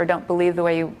think, or don't believe the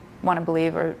way you want to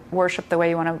believe, or worship the way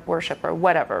you want to worship, or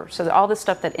whatever. So all the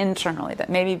stuff that internally, that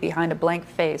maybe behind a blank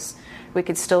face, we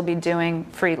could still be doing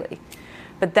freely.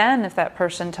 But then if that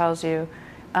person tells you,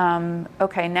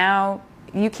 okay, now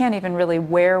you can't even really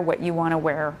wear what you want to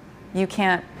wear. You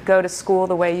can't go to school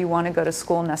the way you want to go to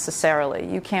school necessarily.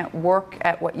 You can't work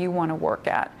at what you want to work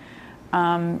at.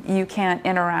 You can't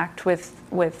interact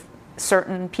with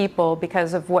certain people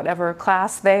because of whatever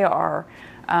class they are.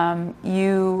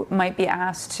 You might be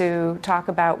asked to talk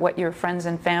about what your friends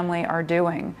and family are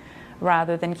doing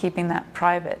rather than keeping that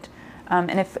private.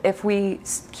 And if we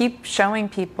keep showing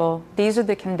people these are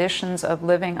the conditions of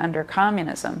living under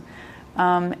communism,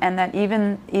 and that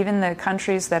even the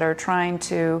countries that are trying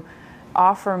to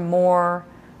offer more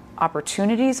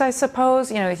opportunities, I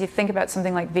suppose, you know, if you think about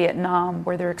something like Vietnam,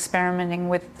 where they're experimenting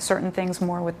with certain things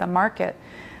more with the market,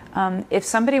 if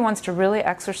somebody wants to really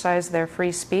exercise their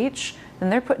free speech, then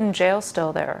they're put in jail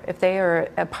still there. If they are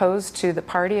opposed to the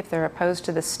party, if they're opposed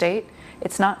to the state,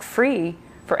 it's not free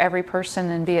for every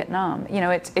person in Vietnam. You know,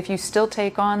 it's, if you still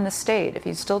take on the state, if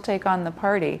you still take on the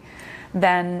party,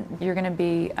 then you're going to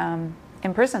be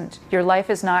imprisoned. Your life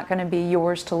is not going to be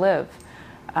yours to live.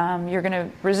 You're going to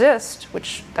resist,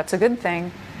 which that's a good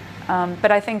thing.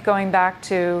 But I think going back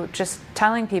to just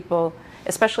telling people,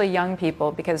 especially young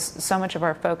people, because so much of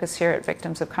our focus here at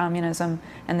Victims of Communism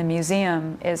and the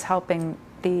museum is helping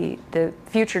the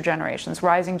future generations,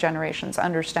 rising generations,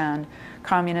 understand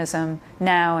communism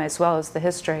now as well as the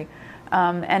history.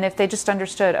 And if they just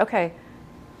understood, okay,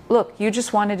 look, you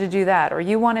just wanted to do that, or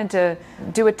you wanted to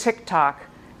do a TikTok.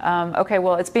 Okay,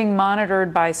 well, it's being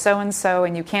monitored by so-and-so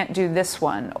and you can't do this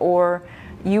one. Or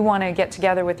you want to get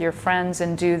together with your friends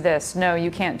and do this. No, you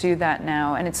can't do that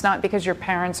now. And it's not because your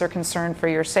parents are concerned for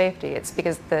your safety. It's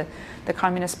because the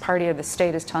Communist Party or the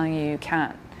state is telling you you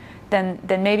can't. Then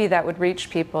maybe that would reach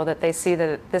people, that they see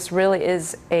that this really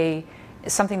is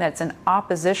something that's in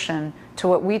opposition to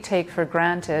what we take for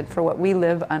granted, for what we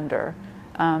live under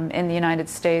in the United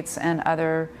States and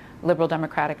other liberal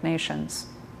democratic nations.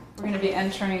 We're going to be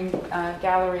entering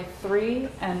Gallery 3,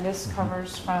 and this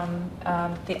covers from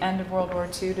the end of World War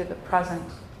II to the present.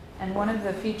 And one of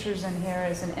the features in here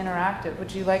is an interactive.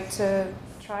 Would you like to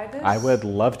try this? I would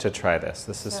love to try this.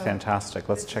 This is fantastic.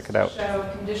 Let's check it out. Show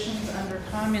conditions under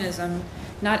communism.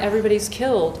 Not everybody's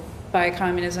killed by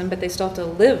communism, but they still have to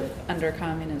live under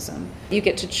communism. You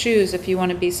get to choose if you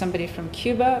want to be somebody from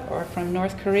Cuba or from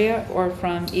North Korea or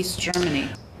from East Germany.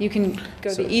 You can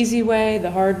go the easy way, the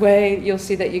hard way. You'll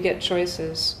see that you get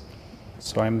choices.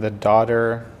 So I'm the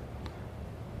daughter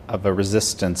of a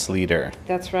resistance leader.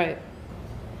 That's right.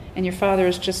 And your father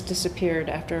has just disappeared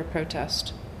after a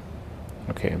protest.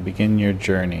 Okay, begin your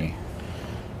journey.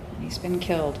 He's been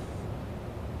killed.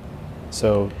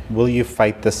 So will you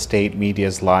fight the state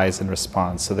media's lies in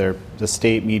response? So the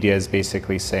state media is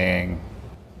basically saying,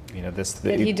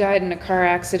 That he died in a car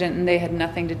accident and they had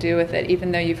nothing to do with it,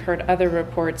 even though you've heard other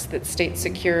reports that state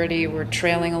security were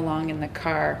trailing along in the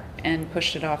car and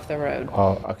pushed it off the road.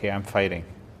 Oh, okay, I'm fighting.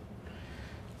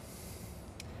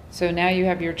 So now you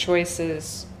have your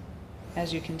choices,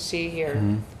 as you can see here.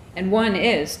 Mm-hmm. And one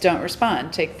is don't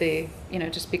respond, take the,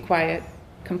 just be quiet,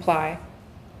 comply.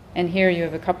 And here you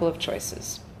have a couple of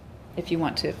choices if you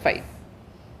want to fight.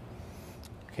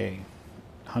 Okay,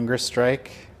 hunger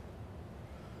strike.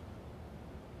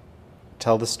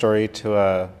 Tell the story to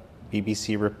a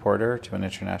BBC reporter, to an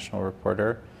international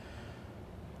reporter.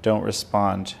 Don't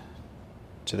respond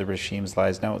to the regime's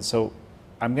lies. Now, so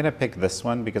I'm going to pick this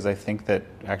one because I think that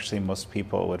actually most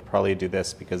people would probably do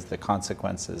this because the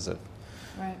consequences of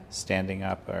standing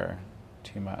up are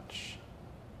too much.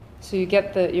 So you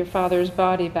get your father's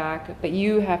body back, but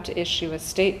you have to issue a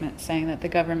statement saying that the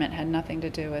government had nothing to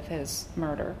do with his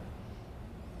murder.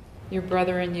 Your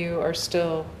brother and you are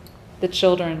still the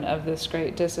children of this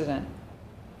great dissident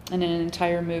and an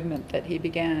entire movement that he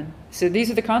began. So these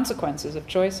are the consequences of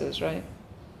choices, right?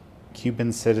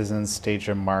 Cuban citizens stage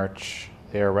a march.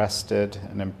 They are arrested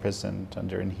and imprisoned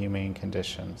under inhumane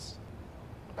conditions.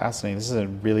 Fascinating. This is a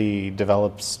really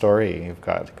developed story you've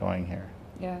got going here.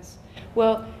 Yes.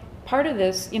 Well, part of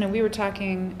this, we were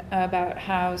talking about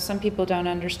how some people don't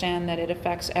understand that it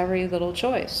affects every little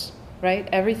choice, right?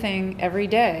 Everything, every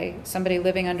day, somebody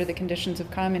living under the conditions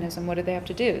of communism, what do they have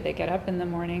to do? They get up in the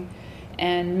morning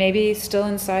and maybe still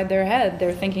inside their head,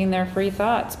 they're thinking their free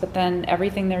thoughts, but then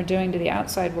everything they're doing to the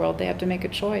outside world, they have to make a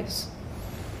choice.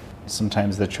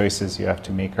 Sometimes the choices you have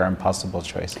to make are impossible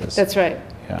choices. That's right.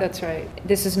 Yeah. That's right.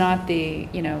 This is not the,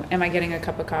 am I getting a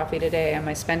cup of coffee today? Am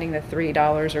I spending the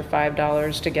 $3 or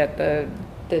 $5 to get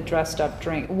the dressed up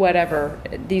drink? Whatever.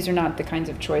 These are not the kinds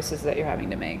of choices that you're having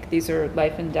to make. These are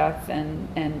life and death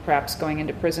and perhaps going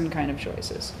into prison kind of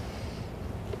choices.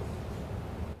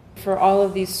 For all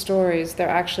of these stories, they're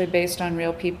actually based on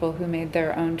real people who made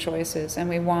their own choices, and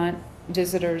we want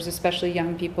visitors, especially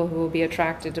young people who will be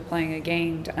attracted to playing a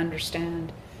game, to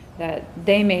understand that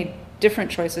they made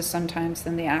different choices sometimes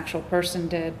than the actual person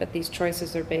did, but these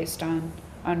choices are based on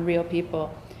real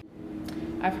people.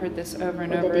 I've heard this over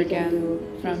and over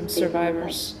again from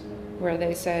survivors where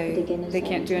they say they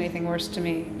can't do anything worse to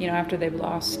me, after they've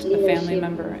lost a family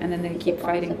member, and then they keep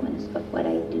fighting. Of what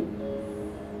I do.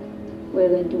 We're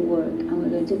going to work and we're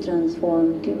going to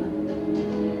transform Cuba.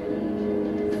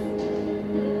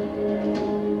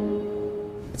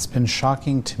 It's been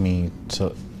shocking to me,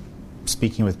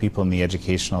 speaking with people in the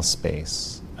educational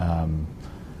space,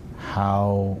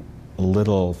 how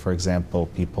little, for example,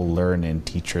 people learn in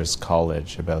teachers'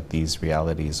 college about these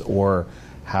realities, or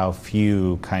how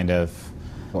few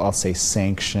I'll say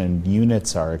sanctioned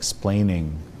units are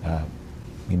explaining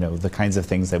the kinds of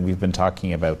things that we've been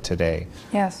talking about today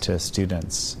to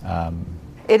students.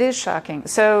 It is shocking.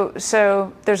 So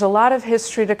there's a lot of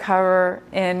history to cover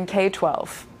in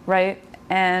K-12, right?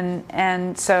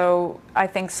 And so I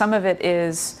think some of it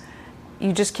is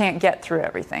you just can't get through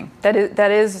everything. That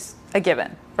is a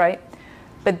given, right?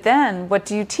 But then what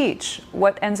do you teach?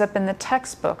 What ends up in the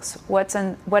textbooks? What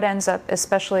ends up,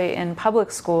 especially in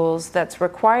public schools, that's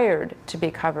required to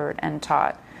be covered and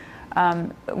taught?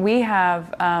 We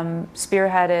have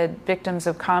spearheaded Victims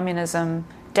of Communism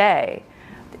Day.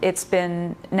 It's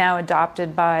been now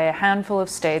adopted by a handful of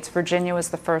states. Virginia was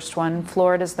the first one.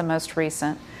 Florida is the most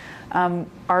recent.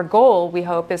 Our goal, we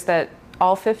hope, is that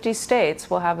all 50 states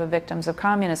will have a Victims of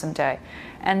Communism Day.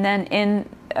 And then in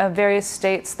various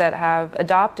states that have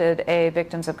adopted a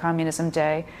Victims of Communism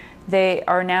Day, they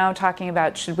are now talking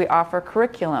about, should we offer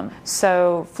curriculum?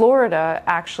 So Florida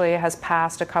actually has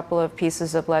passed a couple of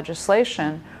pieces of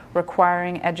legislation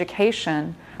requiring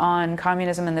education on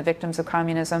communism and the victims of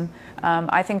communism.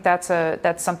 I think that's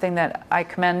something that I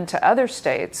commend to other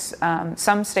states.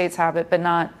 Some states have it, but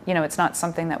not, it's not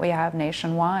something that we have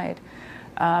nationwide.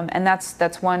 And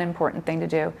that's one important thing to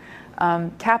do.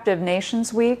 Captive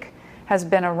Nations Week has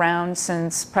been around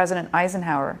since President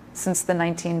Eisenhower, since the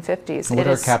 1950s. What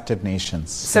are captive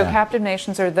nations? So captive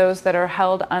nations are those that are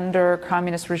held under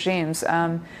communist regimes.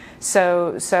 At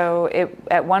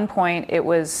one point it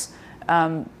was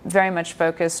very much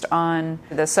focused on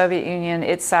the Soviet Union,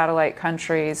 its satellite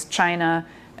countries, China,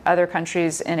 other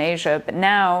countries in Asia. But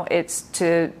now it's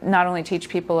to not only teach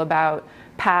people about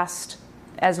past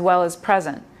as well as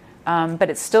present. But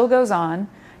it still goes on.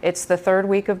 It's the third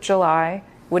week of July.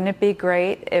 Wouldn't it be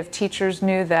great if teachers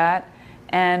knew that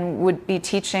and would be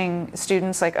teaching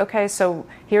students like, okay, so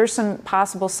here's some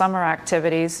possible summer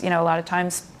activities. A lot of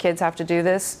times kids have to do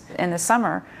this in the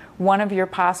summer. one of your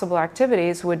possible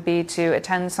activities would be to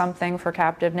attend something for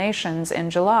captive nations in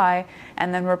July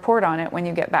and then report on it when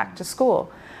you get back to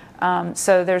school.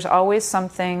 So there's always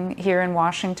something here in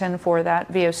Washington for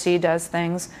that. VOC does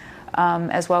things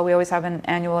as well. We always have an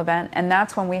annual event, and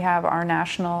that's when we have our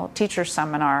National Teacher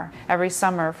Seminar every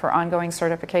summer for ongoing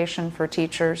certification for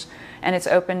teachers, and it's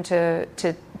open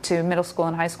to middle school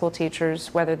and high school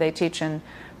teachers, whether they teach in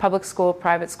public school,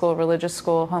 private school, religious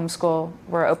school, homeschool.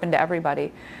 We're open to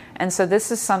everybody. And so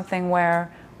this is something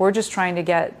where we're just trying to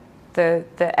get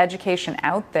the education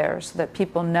out there so that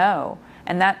people know.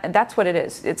 And that's what it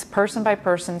is. It's person by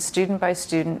person, student by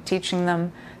student, teaching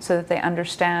them so that they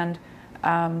understand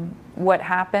what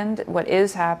happened, what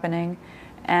is happening,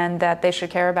 and that they should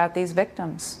care about these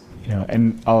victims.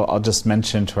 And I'll just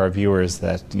mention to our viewers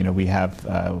that we have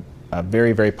a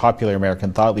very, very popular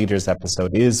American Thought Leaders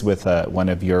episode is with one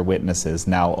of your witnesses,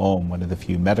 Nal Ohm, one of the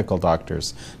few medical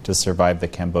doctors to survive the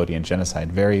Cambodian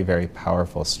genocide. Very, very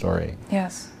powerful story.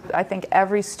 Yes. I think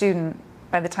every student,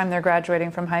 by the time they're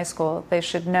graduating from high school, they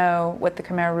should know what the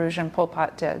Khmer Rouge and Pol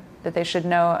Pot did, that they should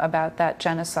know about that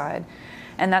genocide.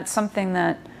 And that's something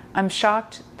that I'm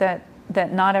shocked that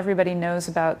not everybody knows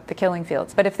about the killing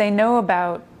fields. But if they know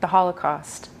about the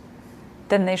Holocaust,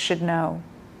 then they should know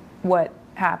what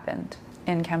happened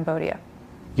in Cambodia.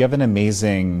 You have an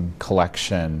amazing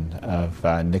collection of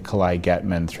Nikolai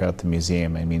Getman throughout the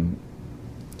museum. I mean,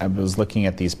 I was looking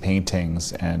at these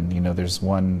paintings, and there's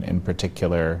one in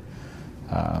particular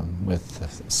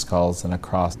with skulls and a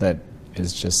cross that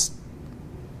is just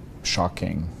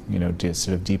shocking,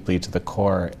 sort of deeply to the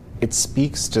core. It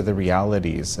speaks to the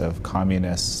realities of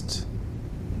communist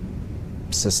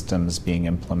systems being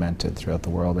implemented throughout the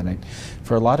world. And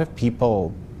for a lot of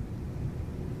people,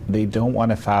 they don't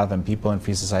want to fathom, people in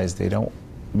free societies,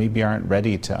 maybe aren't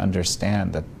ready to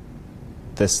understand that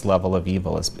this level of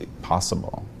evil is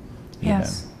possible.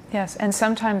 Yes, yes. And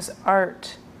sometimes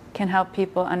art can help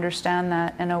people understand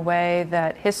that in a way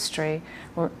that history,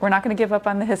 we're not going to give up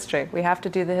on the history, we have to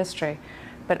do the history,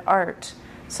 but art.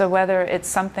 So whether it's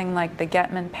something like the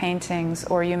Getman paintings,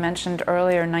 or you mentioned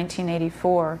earlier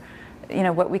 1984,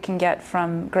 what we can get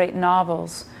from great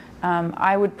novels,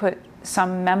 I would put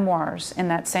some memoirs in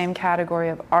that same category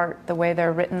of art. The way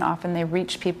they're written, often they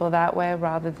reach people that way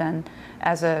rather than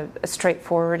as a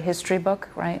straightforward history book,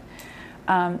 right?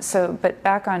 But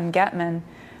back on Getman,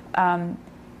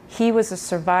 he was a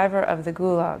survivor of the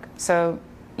Gulag. So,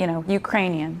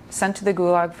 Ukrainian, sent to the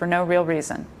Gulag for no real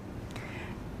reason.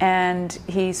 And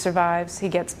he survives, he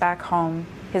gets back home.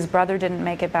 His brother didn't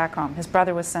make it back home. His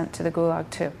brother was sent to the Gulag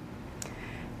too.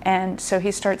 And so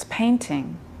he starts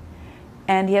painting.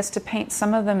 And he has to paint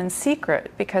some of them in secret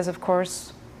because, of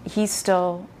course, he's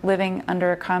still living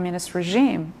under a communist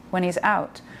regime when he's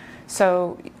out.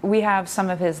 So we have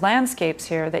some of his landscapes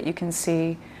here that you can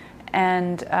see,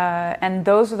 and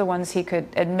those are the ones he could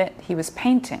admit he was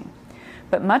painting.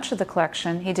 But much of the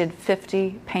collection, he did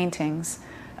 50 paintings.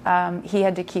 He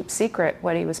had to keep secret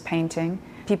what he was painting.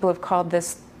 People have called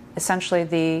this essentially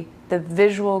the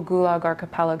visual Gulag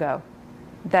archipelago,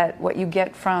 that what you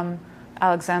get from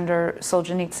Alexander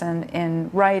Solzhenitsyn in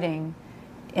writing,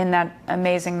 in that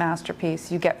amazing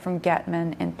masterpiece, you get from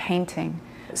Getman in painting.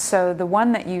 So the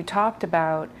one that you talked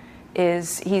about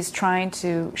is he's trying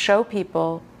to show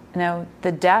people,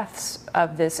 the deaths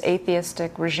of this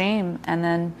atheistic regime, and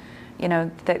then,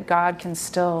 that God can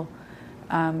still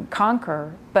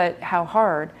conquer, but how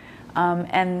hard.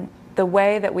 And the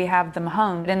way that we have them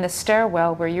hung in the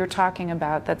stairwell where you're talking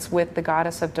about, that's with the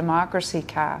Goddess of Democracy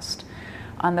cast.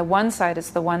 On the one side is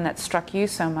the one that struck you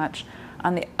so much.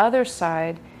 On the other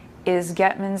side is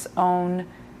Getman's own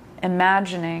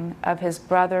imagining of his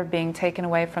brother being taken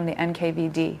away from the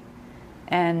NKVD.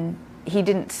 And he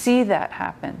didn't see that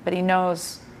happen, but he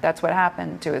knows that's what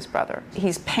happened to his brother.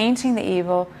 He's painting the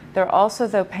evil. There are also,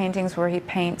 though, paintings where he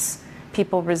paints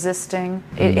people resisting.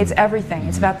 It's everything.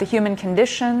 It's about the human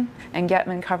condition, and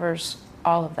Getman covers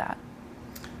all of that.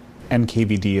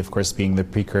 NKVD, of course, being the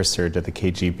precursor to the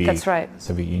KGB. That's right.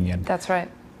 Soviet Union. That's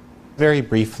right. Very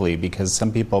briefly, because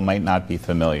some people might not be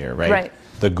familiar, right? Right.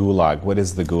 The Gulag. What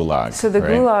is the Gulag? So the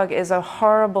Gulag is a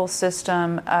horrible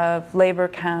system of labor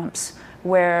camps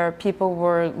where people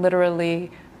were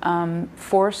literally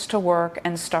forced to work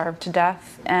and starved to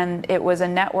death. And it was a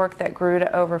network that grew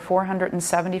to over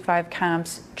 475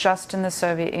 camps just in the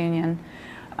Soviet Union.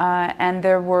 And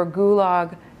there were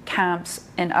Gulag camps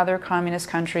in other communist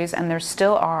countries, and there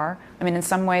still are. I mean, in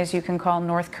some ways you can call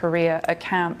North Korea a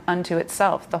camp unto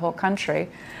itself, the whole country.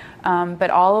 But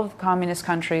all of communist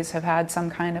countries have had some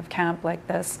kind of camp like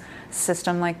this,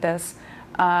 system like this.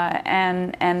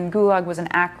 And Gulag was an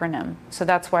acronym, so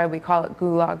that's why we call it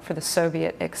Gulag for the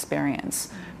Soviet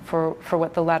experience, for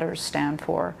what the letters stand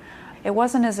for. It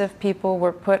wasn't as if people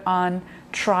were put on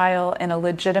trial in a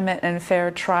legitimate and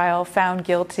fair trial, found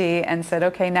guilty, and said,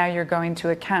 okay, now you're going to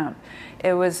a camp.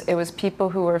 It was people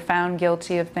who were found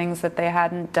guilty of things that they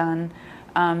hadn't done.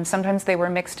 Sometimes they were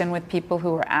mixed in with people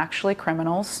who were actually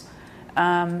criminals,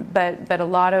 but a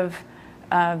lot of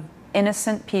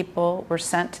innocent people were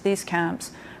sent to these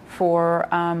camps for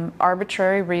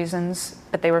arbitrary reasons,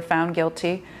 but they were found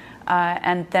guilty.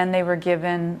 And then they were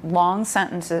given long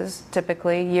sentences,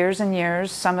 typically years and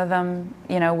years. Some of them,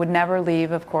 would never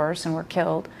leave, of course, and were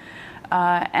killed.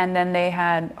 And then they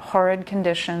had horrid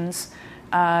conditions,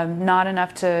 not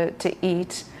enough to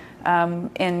eat.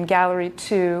 In Gallery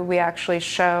 2, we actually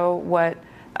show what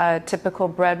a typical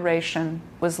bread ration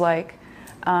was like.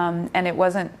 And it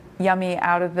wasn't yummy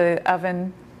out of the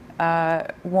oven,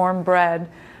 warm bread.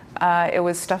 It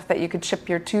was stuff that you could chip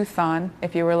your tooth on,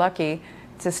 if you were lucky,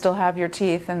 to still have your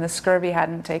teeth, and the scurvy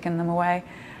hadn't taken them away.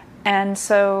 And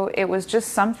so it was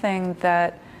just something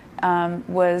that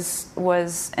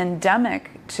was endemic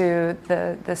to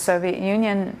the Soviet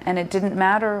Union, and it didn't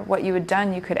matter what you had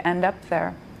done, you could end up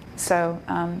there. So,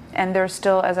 and there's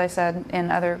still, as I said, in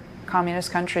other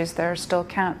communist countries, there are still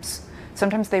camps.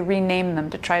 Sometimes they rename them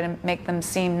to try to make them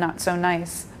seem not so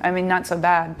nice. I mean, not so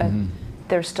bad, but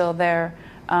they're still there.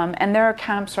 And there are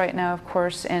camps right now, of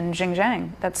course, in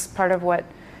Xinjiang. That's part of what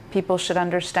people should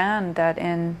understand, that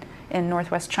in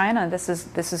northwest China, this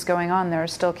is going on. There are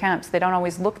still camps. They don't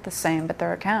always look the same, but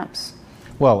there are camps.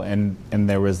 Well, and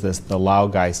there was the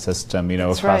Laogai system,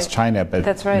 That's across right. China, but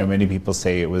That's right. Many people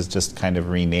say it was just kind of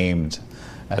renamed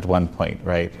at one point,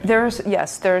 right? There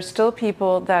are still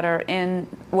people that are in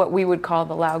what we would call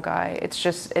the Laogai. It's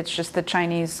just the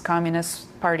Chinese Communist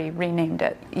Party renamed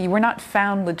it. You were not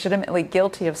found legitimately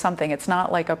guilty of something. It's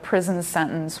not like a prison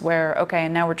sentence where, okay,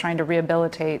 and now we're trying to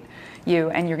rehabilitate you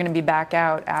and you're going to be back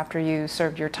out after you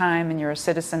served your time and you're a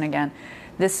citizen again.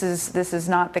 This is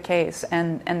not the case,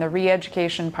 and the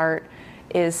re-education part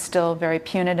is still very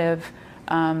punitive.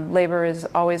 Labor is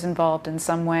always involved in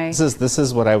some way. This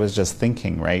is what I was just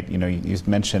thinking, right? You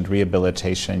mentioned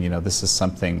rehabilitation. This is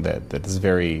something that is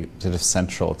very sort of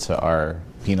central to our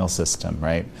penal system,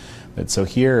 right? But so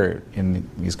here in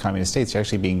these communist states, you're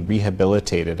actually being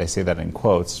rehabilitated. I say that in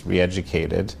quotes,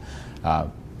 re-educated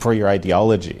for your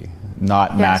ideology,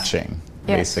 not matching,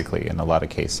 basically, in a lot of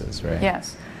cases, right?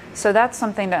 Yes. So that's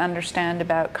something to understand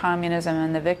about communism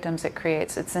and the victims it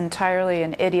creates. It's entirely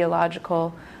an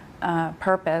ideological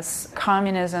purpose.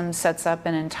 Communism sets up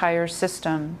an entire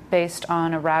system based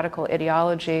on a radical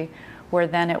ideology, where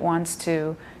then it wants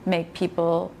to make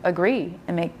people agree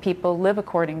and make people live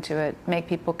according to it, make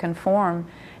people conform,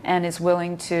 and is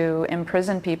willing to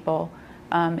imprison people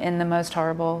in the most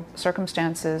horrible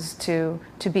circumstances to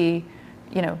be,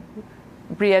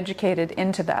 re-educated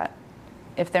into that,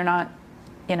 if they're not,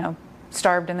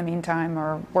 starved in the meantime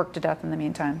or worked to death in the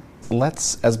meantime.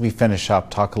 Let's, as we finish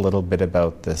up, talk a little bit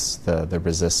about the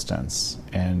resistance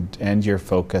and your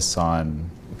focus on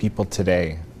people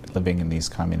today living in these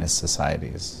communist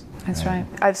societies. That's right.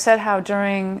 I've said how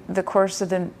during the course of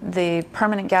the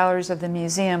permanent galleries of the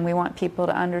museum, we want people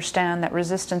to understand that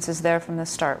resistance is there from the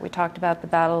start. We talked about the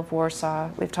Battle of Warsaw.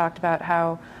 We've talked about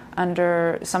how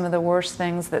under some of the worst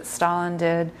things that Stalin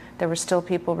did, there were still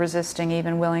people resisting,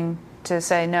 even willing to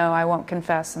say, no, I won't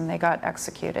confess, and they got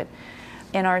executed.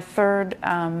 In our third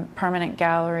permanent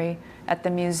gallery at the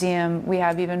museum, we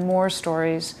have even more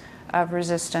stories of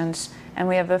resistance, and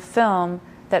we have a film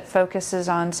that focuses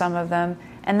on some of them,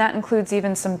 and that includes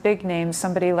even some big names,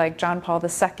 somebody like John Paul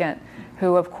II,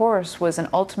 who of course was an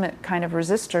ultimate kind of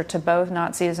resistor to both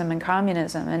Nazism and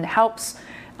communism, and helps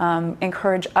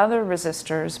encourage other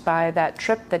resistors by that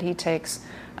trip that he takes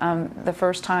the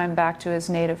first time back to his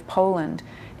native Poland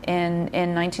in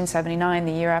 1979,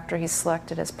 the year after he's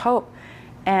selected as Pope.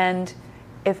 And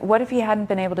what if he hadn't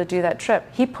been able to do that trip?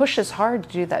 He pushes hard to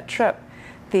do that trip.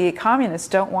 The communists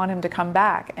don't want him to come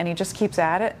back, and he just keeps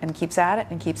at it and keeps at it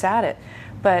and keeps at it.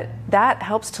 But that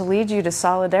helps to lead you to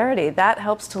solidarity. That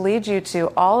helps to lead you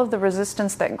to all of the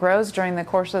resistance that grows during the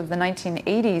course of the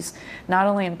 1980s, not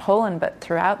only in Poland, but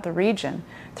throughout the region,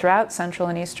 throughout Central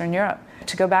and Eastern Europe.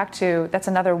 To go back to, that's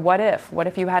another what if. What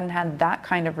if you hadn't had that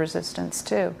kind of resistance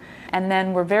too? And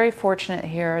then we're very fortunate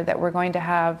here that we're going to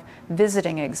have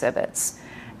visiting exhibits.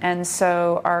 And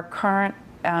so our current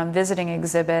visiting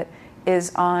exhibit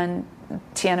is on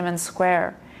Tiananmen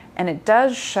Square. And it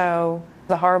does show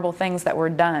the horrible things that were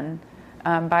done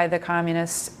by the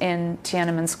communists in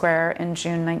Tiananmen Square in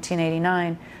June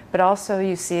 1989. But also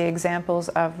you see examples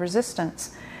of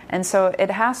resistance. And so it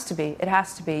has to be. It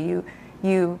has to be.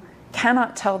 You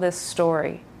cannot tell this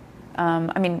story.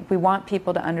 I mean, we want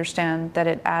people to understand that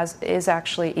it is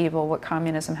actually evil what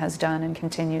communism has done and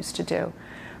continues to do,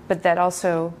 but that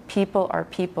also people are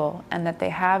people and that they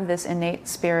have this innate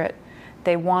spirit.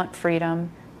 They want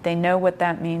freedom. They know what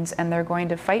that means, and they're going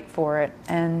to fight for it.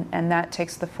 And that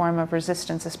takes the form of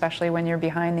resistance, especially when you're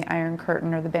behind the Iron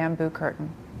Curtain or the bamboo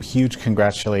curtain. Huge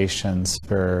congratulations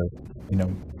for,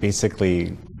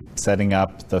 basically setting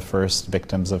up the first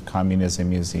Victims of Communism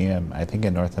Museum, I think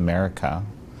in North America.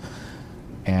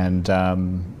 And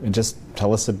just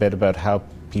tell us a bit about how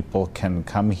people can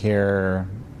come here.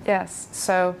 Yes,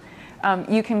 so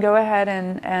you can go ahead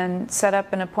and set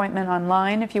up an appointment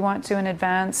online if you want to in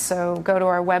advance. So go to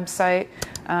our website,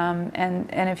 and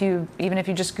if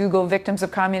you just Google Victims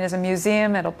of Communism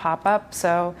Museum, it'll pop up.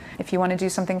 So if you want to do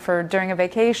something during a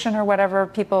vacation or whatever,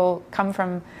 people come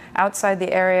from outside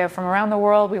the area, from around the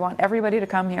world. We want everybody to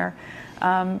come here.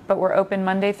 But we're open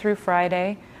Monday through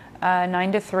Friday,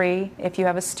 9 to 3. If you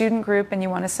have a student group and you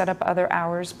want to set up other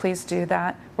hours, please do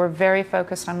that. We're very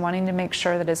focused on wanting to make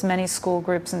sure that as many school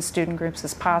groups and student groups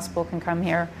as possible can come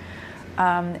here.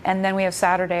 And then we have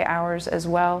Saturday hours as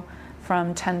well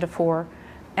from 10 to 4.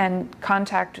 And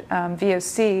contact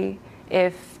VOC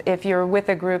if you're with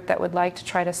a group that would like to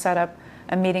try to set up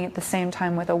a meeting at the same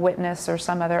time with a witness or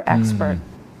some other expert.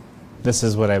 This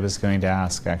is what I was going to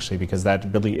ask, actually, because that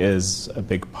really is a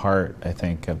big part, I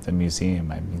think, of the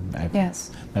museum. I mean, I've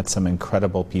met some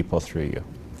incredible people through you.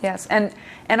 Yes, and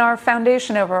our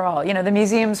foundation overall, the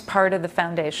museum's part of the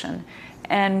foundation.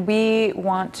 And we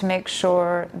want to make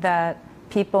sure that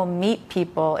people meet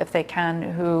people, if they can,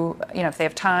 who, if they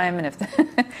have time, and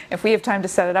if we have time to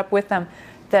set it up with them,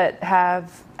 that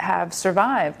have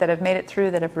survived, that have made it through,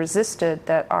 that have resisted,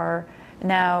 that are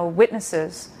now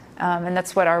witnesses. And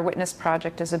that's what our Witness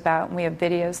Project is about. And we have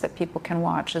videos that people can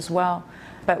watch as well.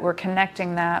 But we're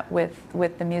connecting that with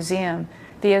the museum.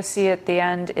 VOC at the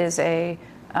end is we're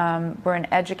an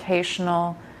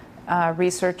educational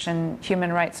research and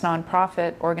human rights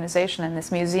nonprofit organization, and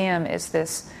this museum is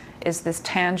this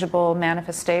tangible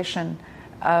manifestation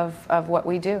of what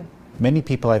we do. Many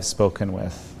people I've spoken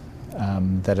with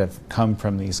that have come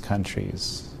from these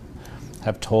countries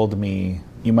have told me,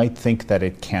 you might think that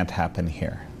it can't happen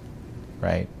here.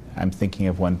 Right? I'm thinking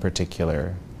of one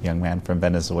particular young man from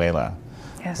Venezuela,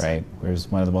 right? Whereas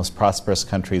one of the most prosperous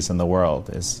countries in the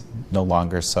world is no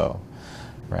longer so,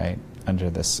 right? Under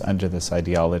this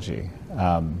ideology.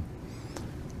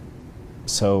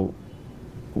 So,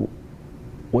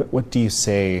 what do you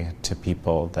say to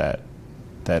people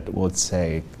that would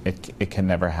say it can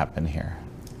never happen here?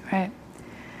 Right.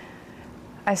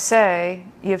 I say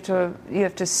you have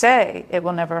to say it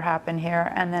will never happen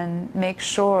here, and then make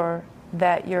sure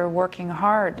that you're working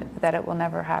hard that it will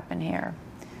never happen here.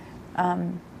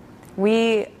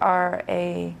 We are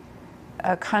a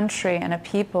country and a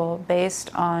people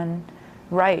based on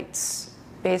rights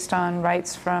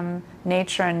from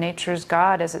nature and nature's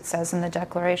God, as it says in the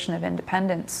Declaration of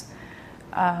Independence.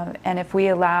 And if we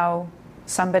allow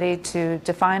somebody to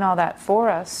define all that for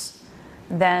us,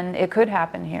 then it could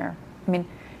happen here. I mean,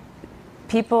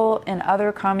 people in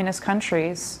other communist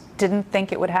countries didn't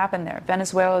think it would happen there.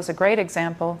 Venezuela is a great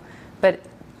example, but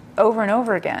over and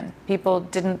over again, people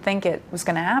didn't think it was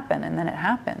going to happen, and then it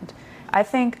happened. I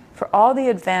think for all the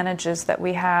advantages that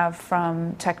we have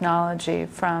from technology,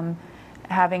 from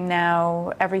having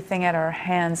now everything at our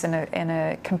hands in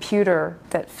a computer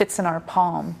that fits in our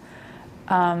palm,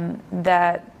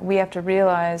 that we have to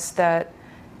realize that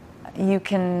you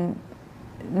can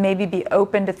maybe be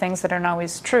open to things that aren't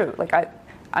always true. Like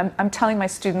I'm telling my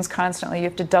students constantly, you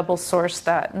have to double source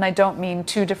that. And I don't mean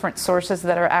two different sources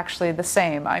that are actually the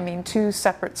same. I mean two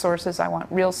separate sources. I want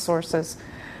real sources.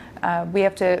 We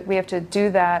have to do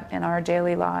that in our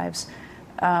daily lives.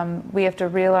 We have to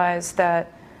realize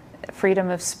that freedom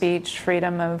of speech,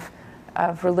 freedom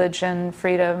of religion,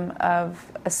 freedom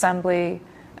of assembly,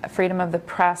 freedom of the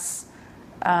press,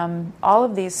 all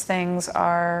of these things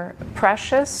are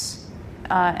precious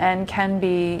and can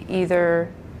be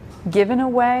either given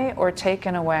away or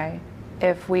taken away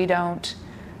if we don't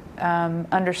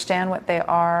understand what they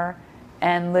are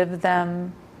and live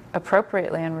them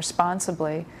appropriately and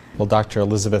responsibly. Well, Dr.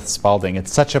 Elizabeth Spaulding,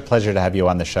 it's such a pleasure to have you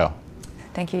on the show.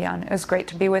 Thank you, Jan. It was great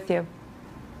to be with you.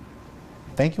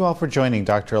 Thank you all for joining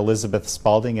Dr. Elizabeth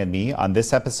Spaulding and me on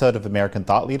this episode of American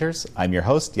Thought Leaders. I'm your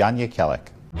host, Jan Jekielek.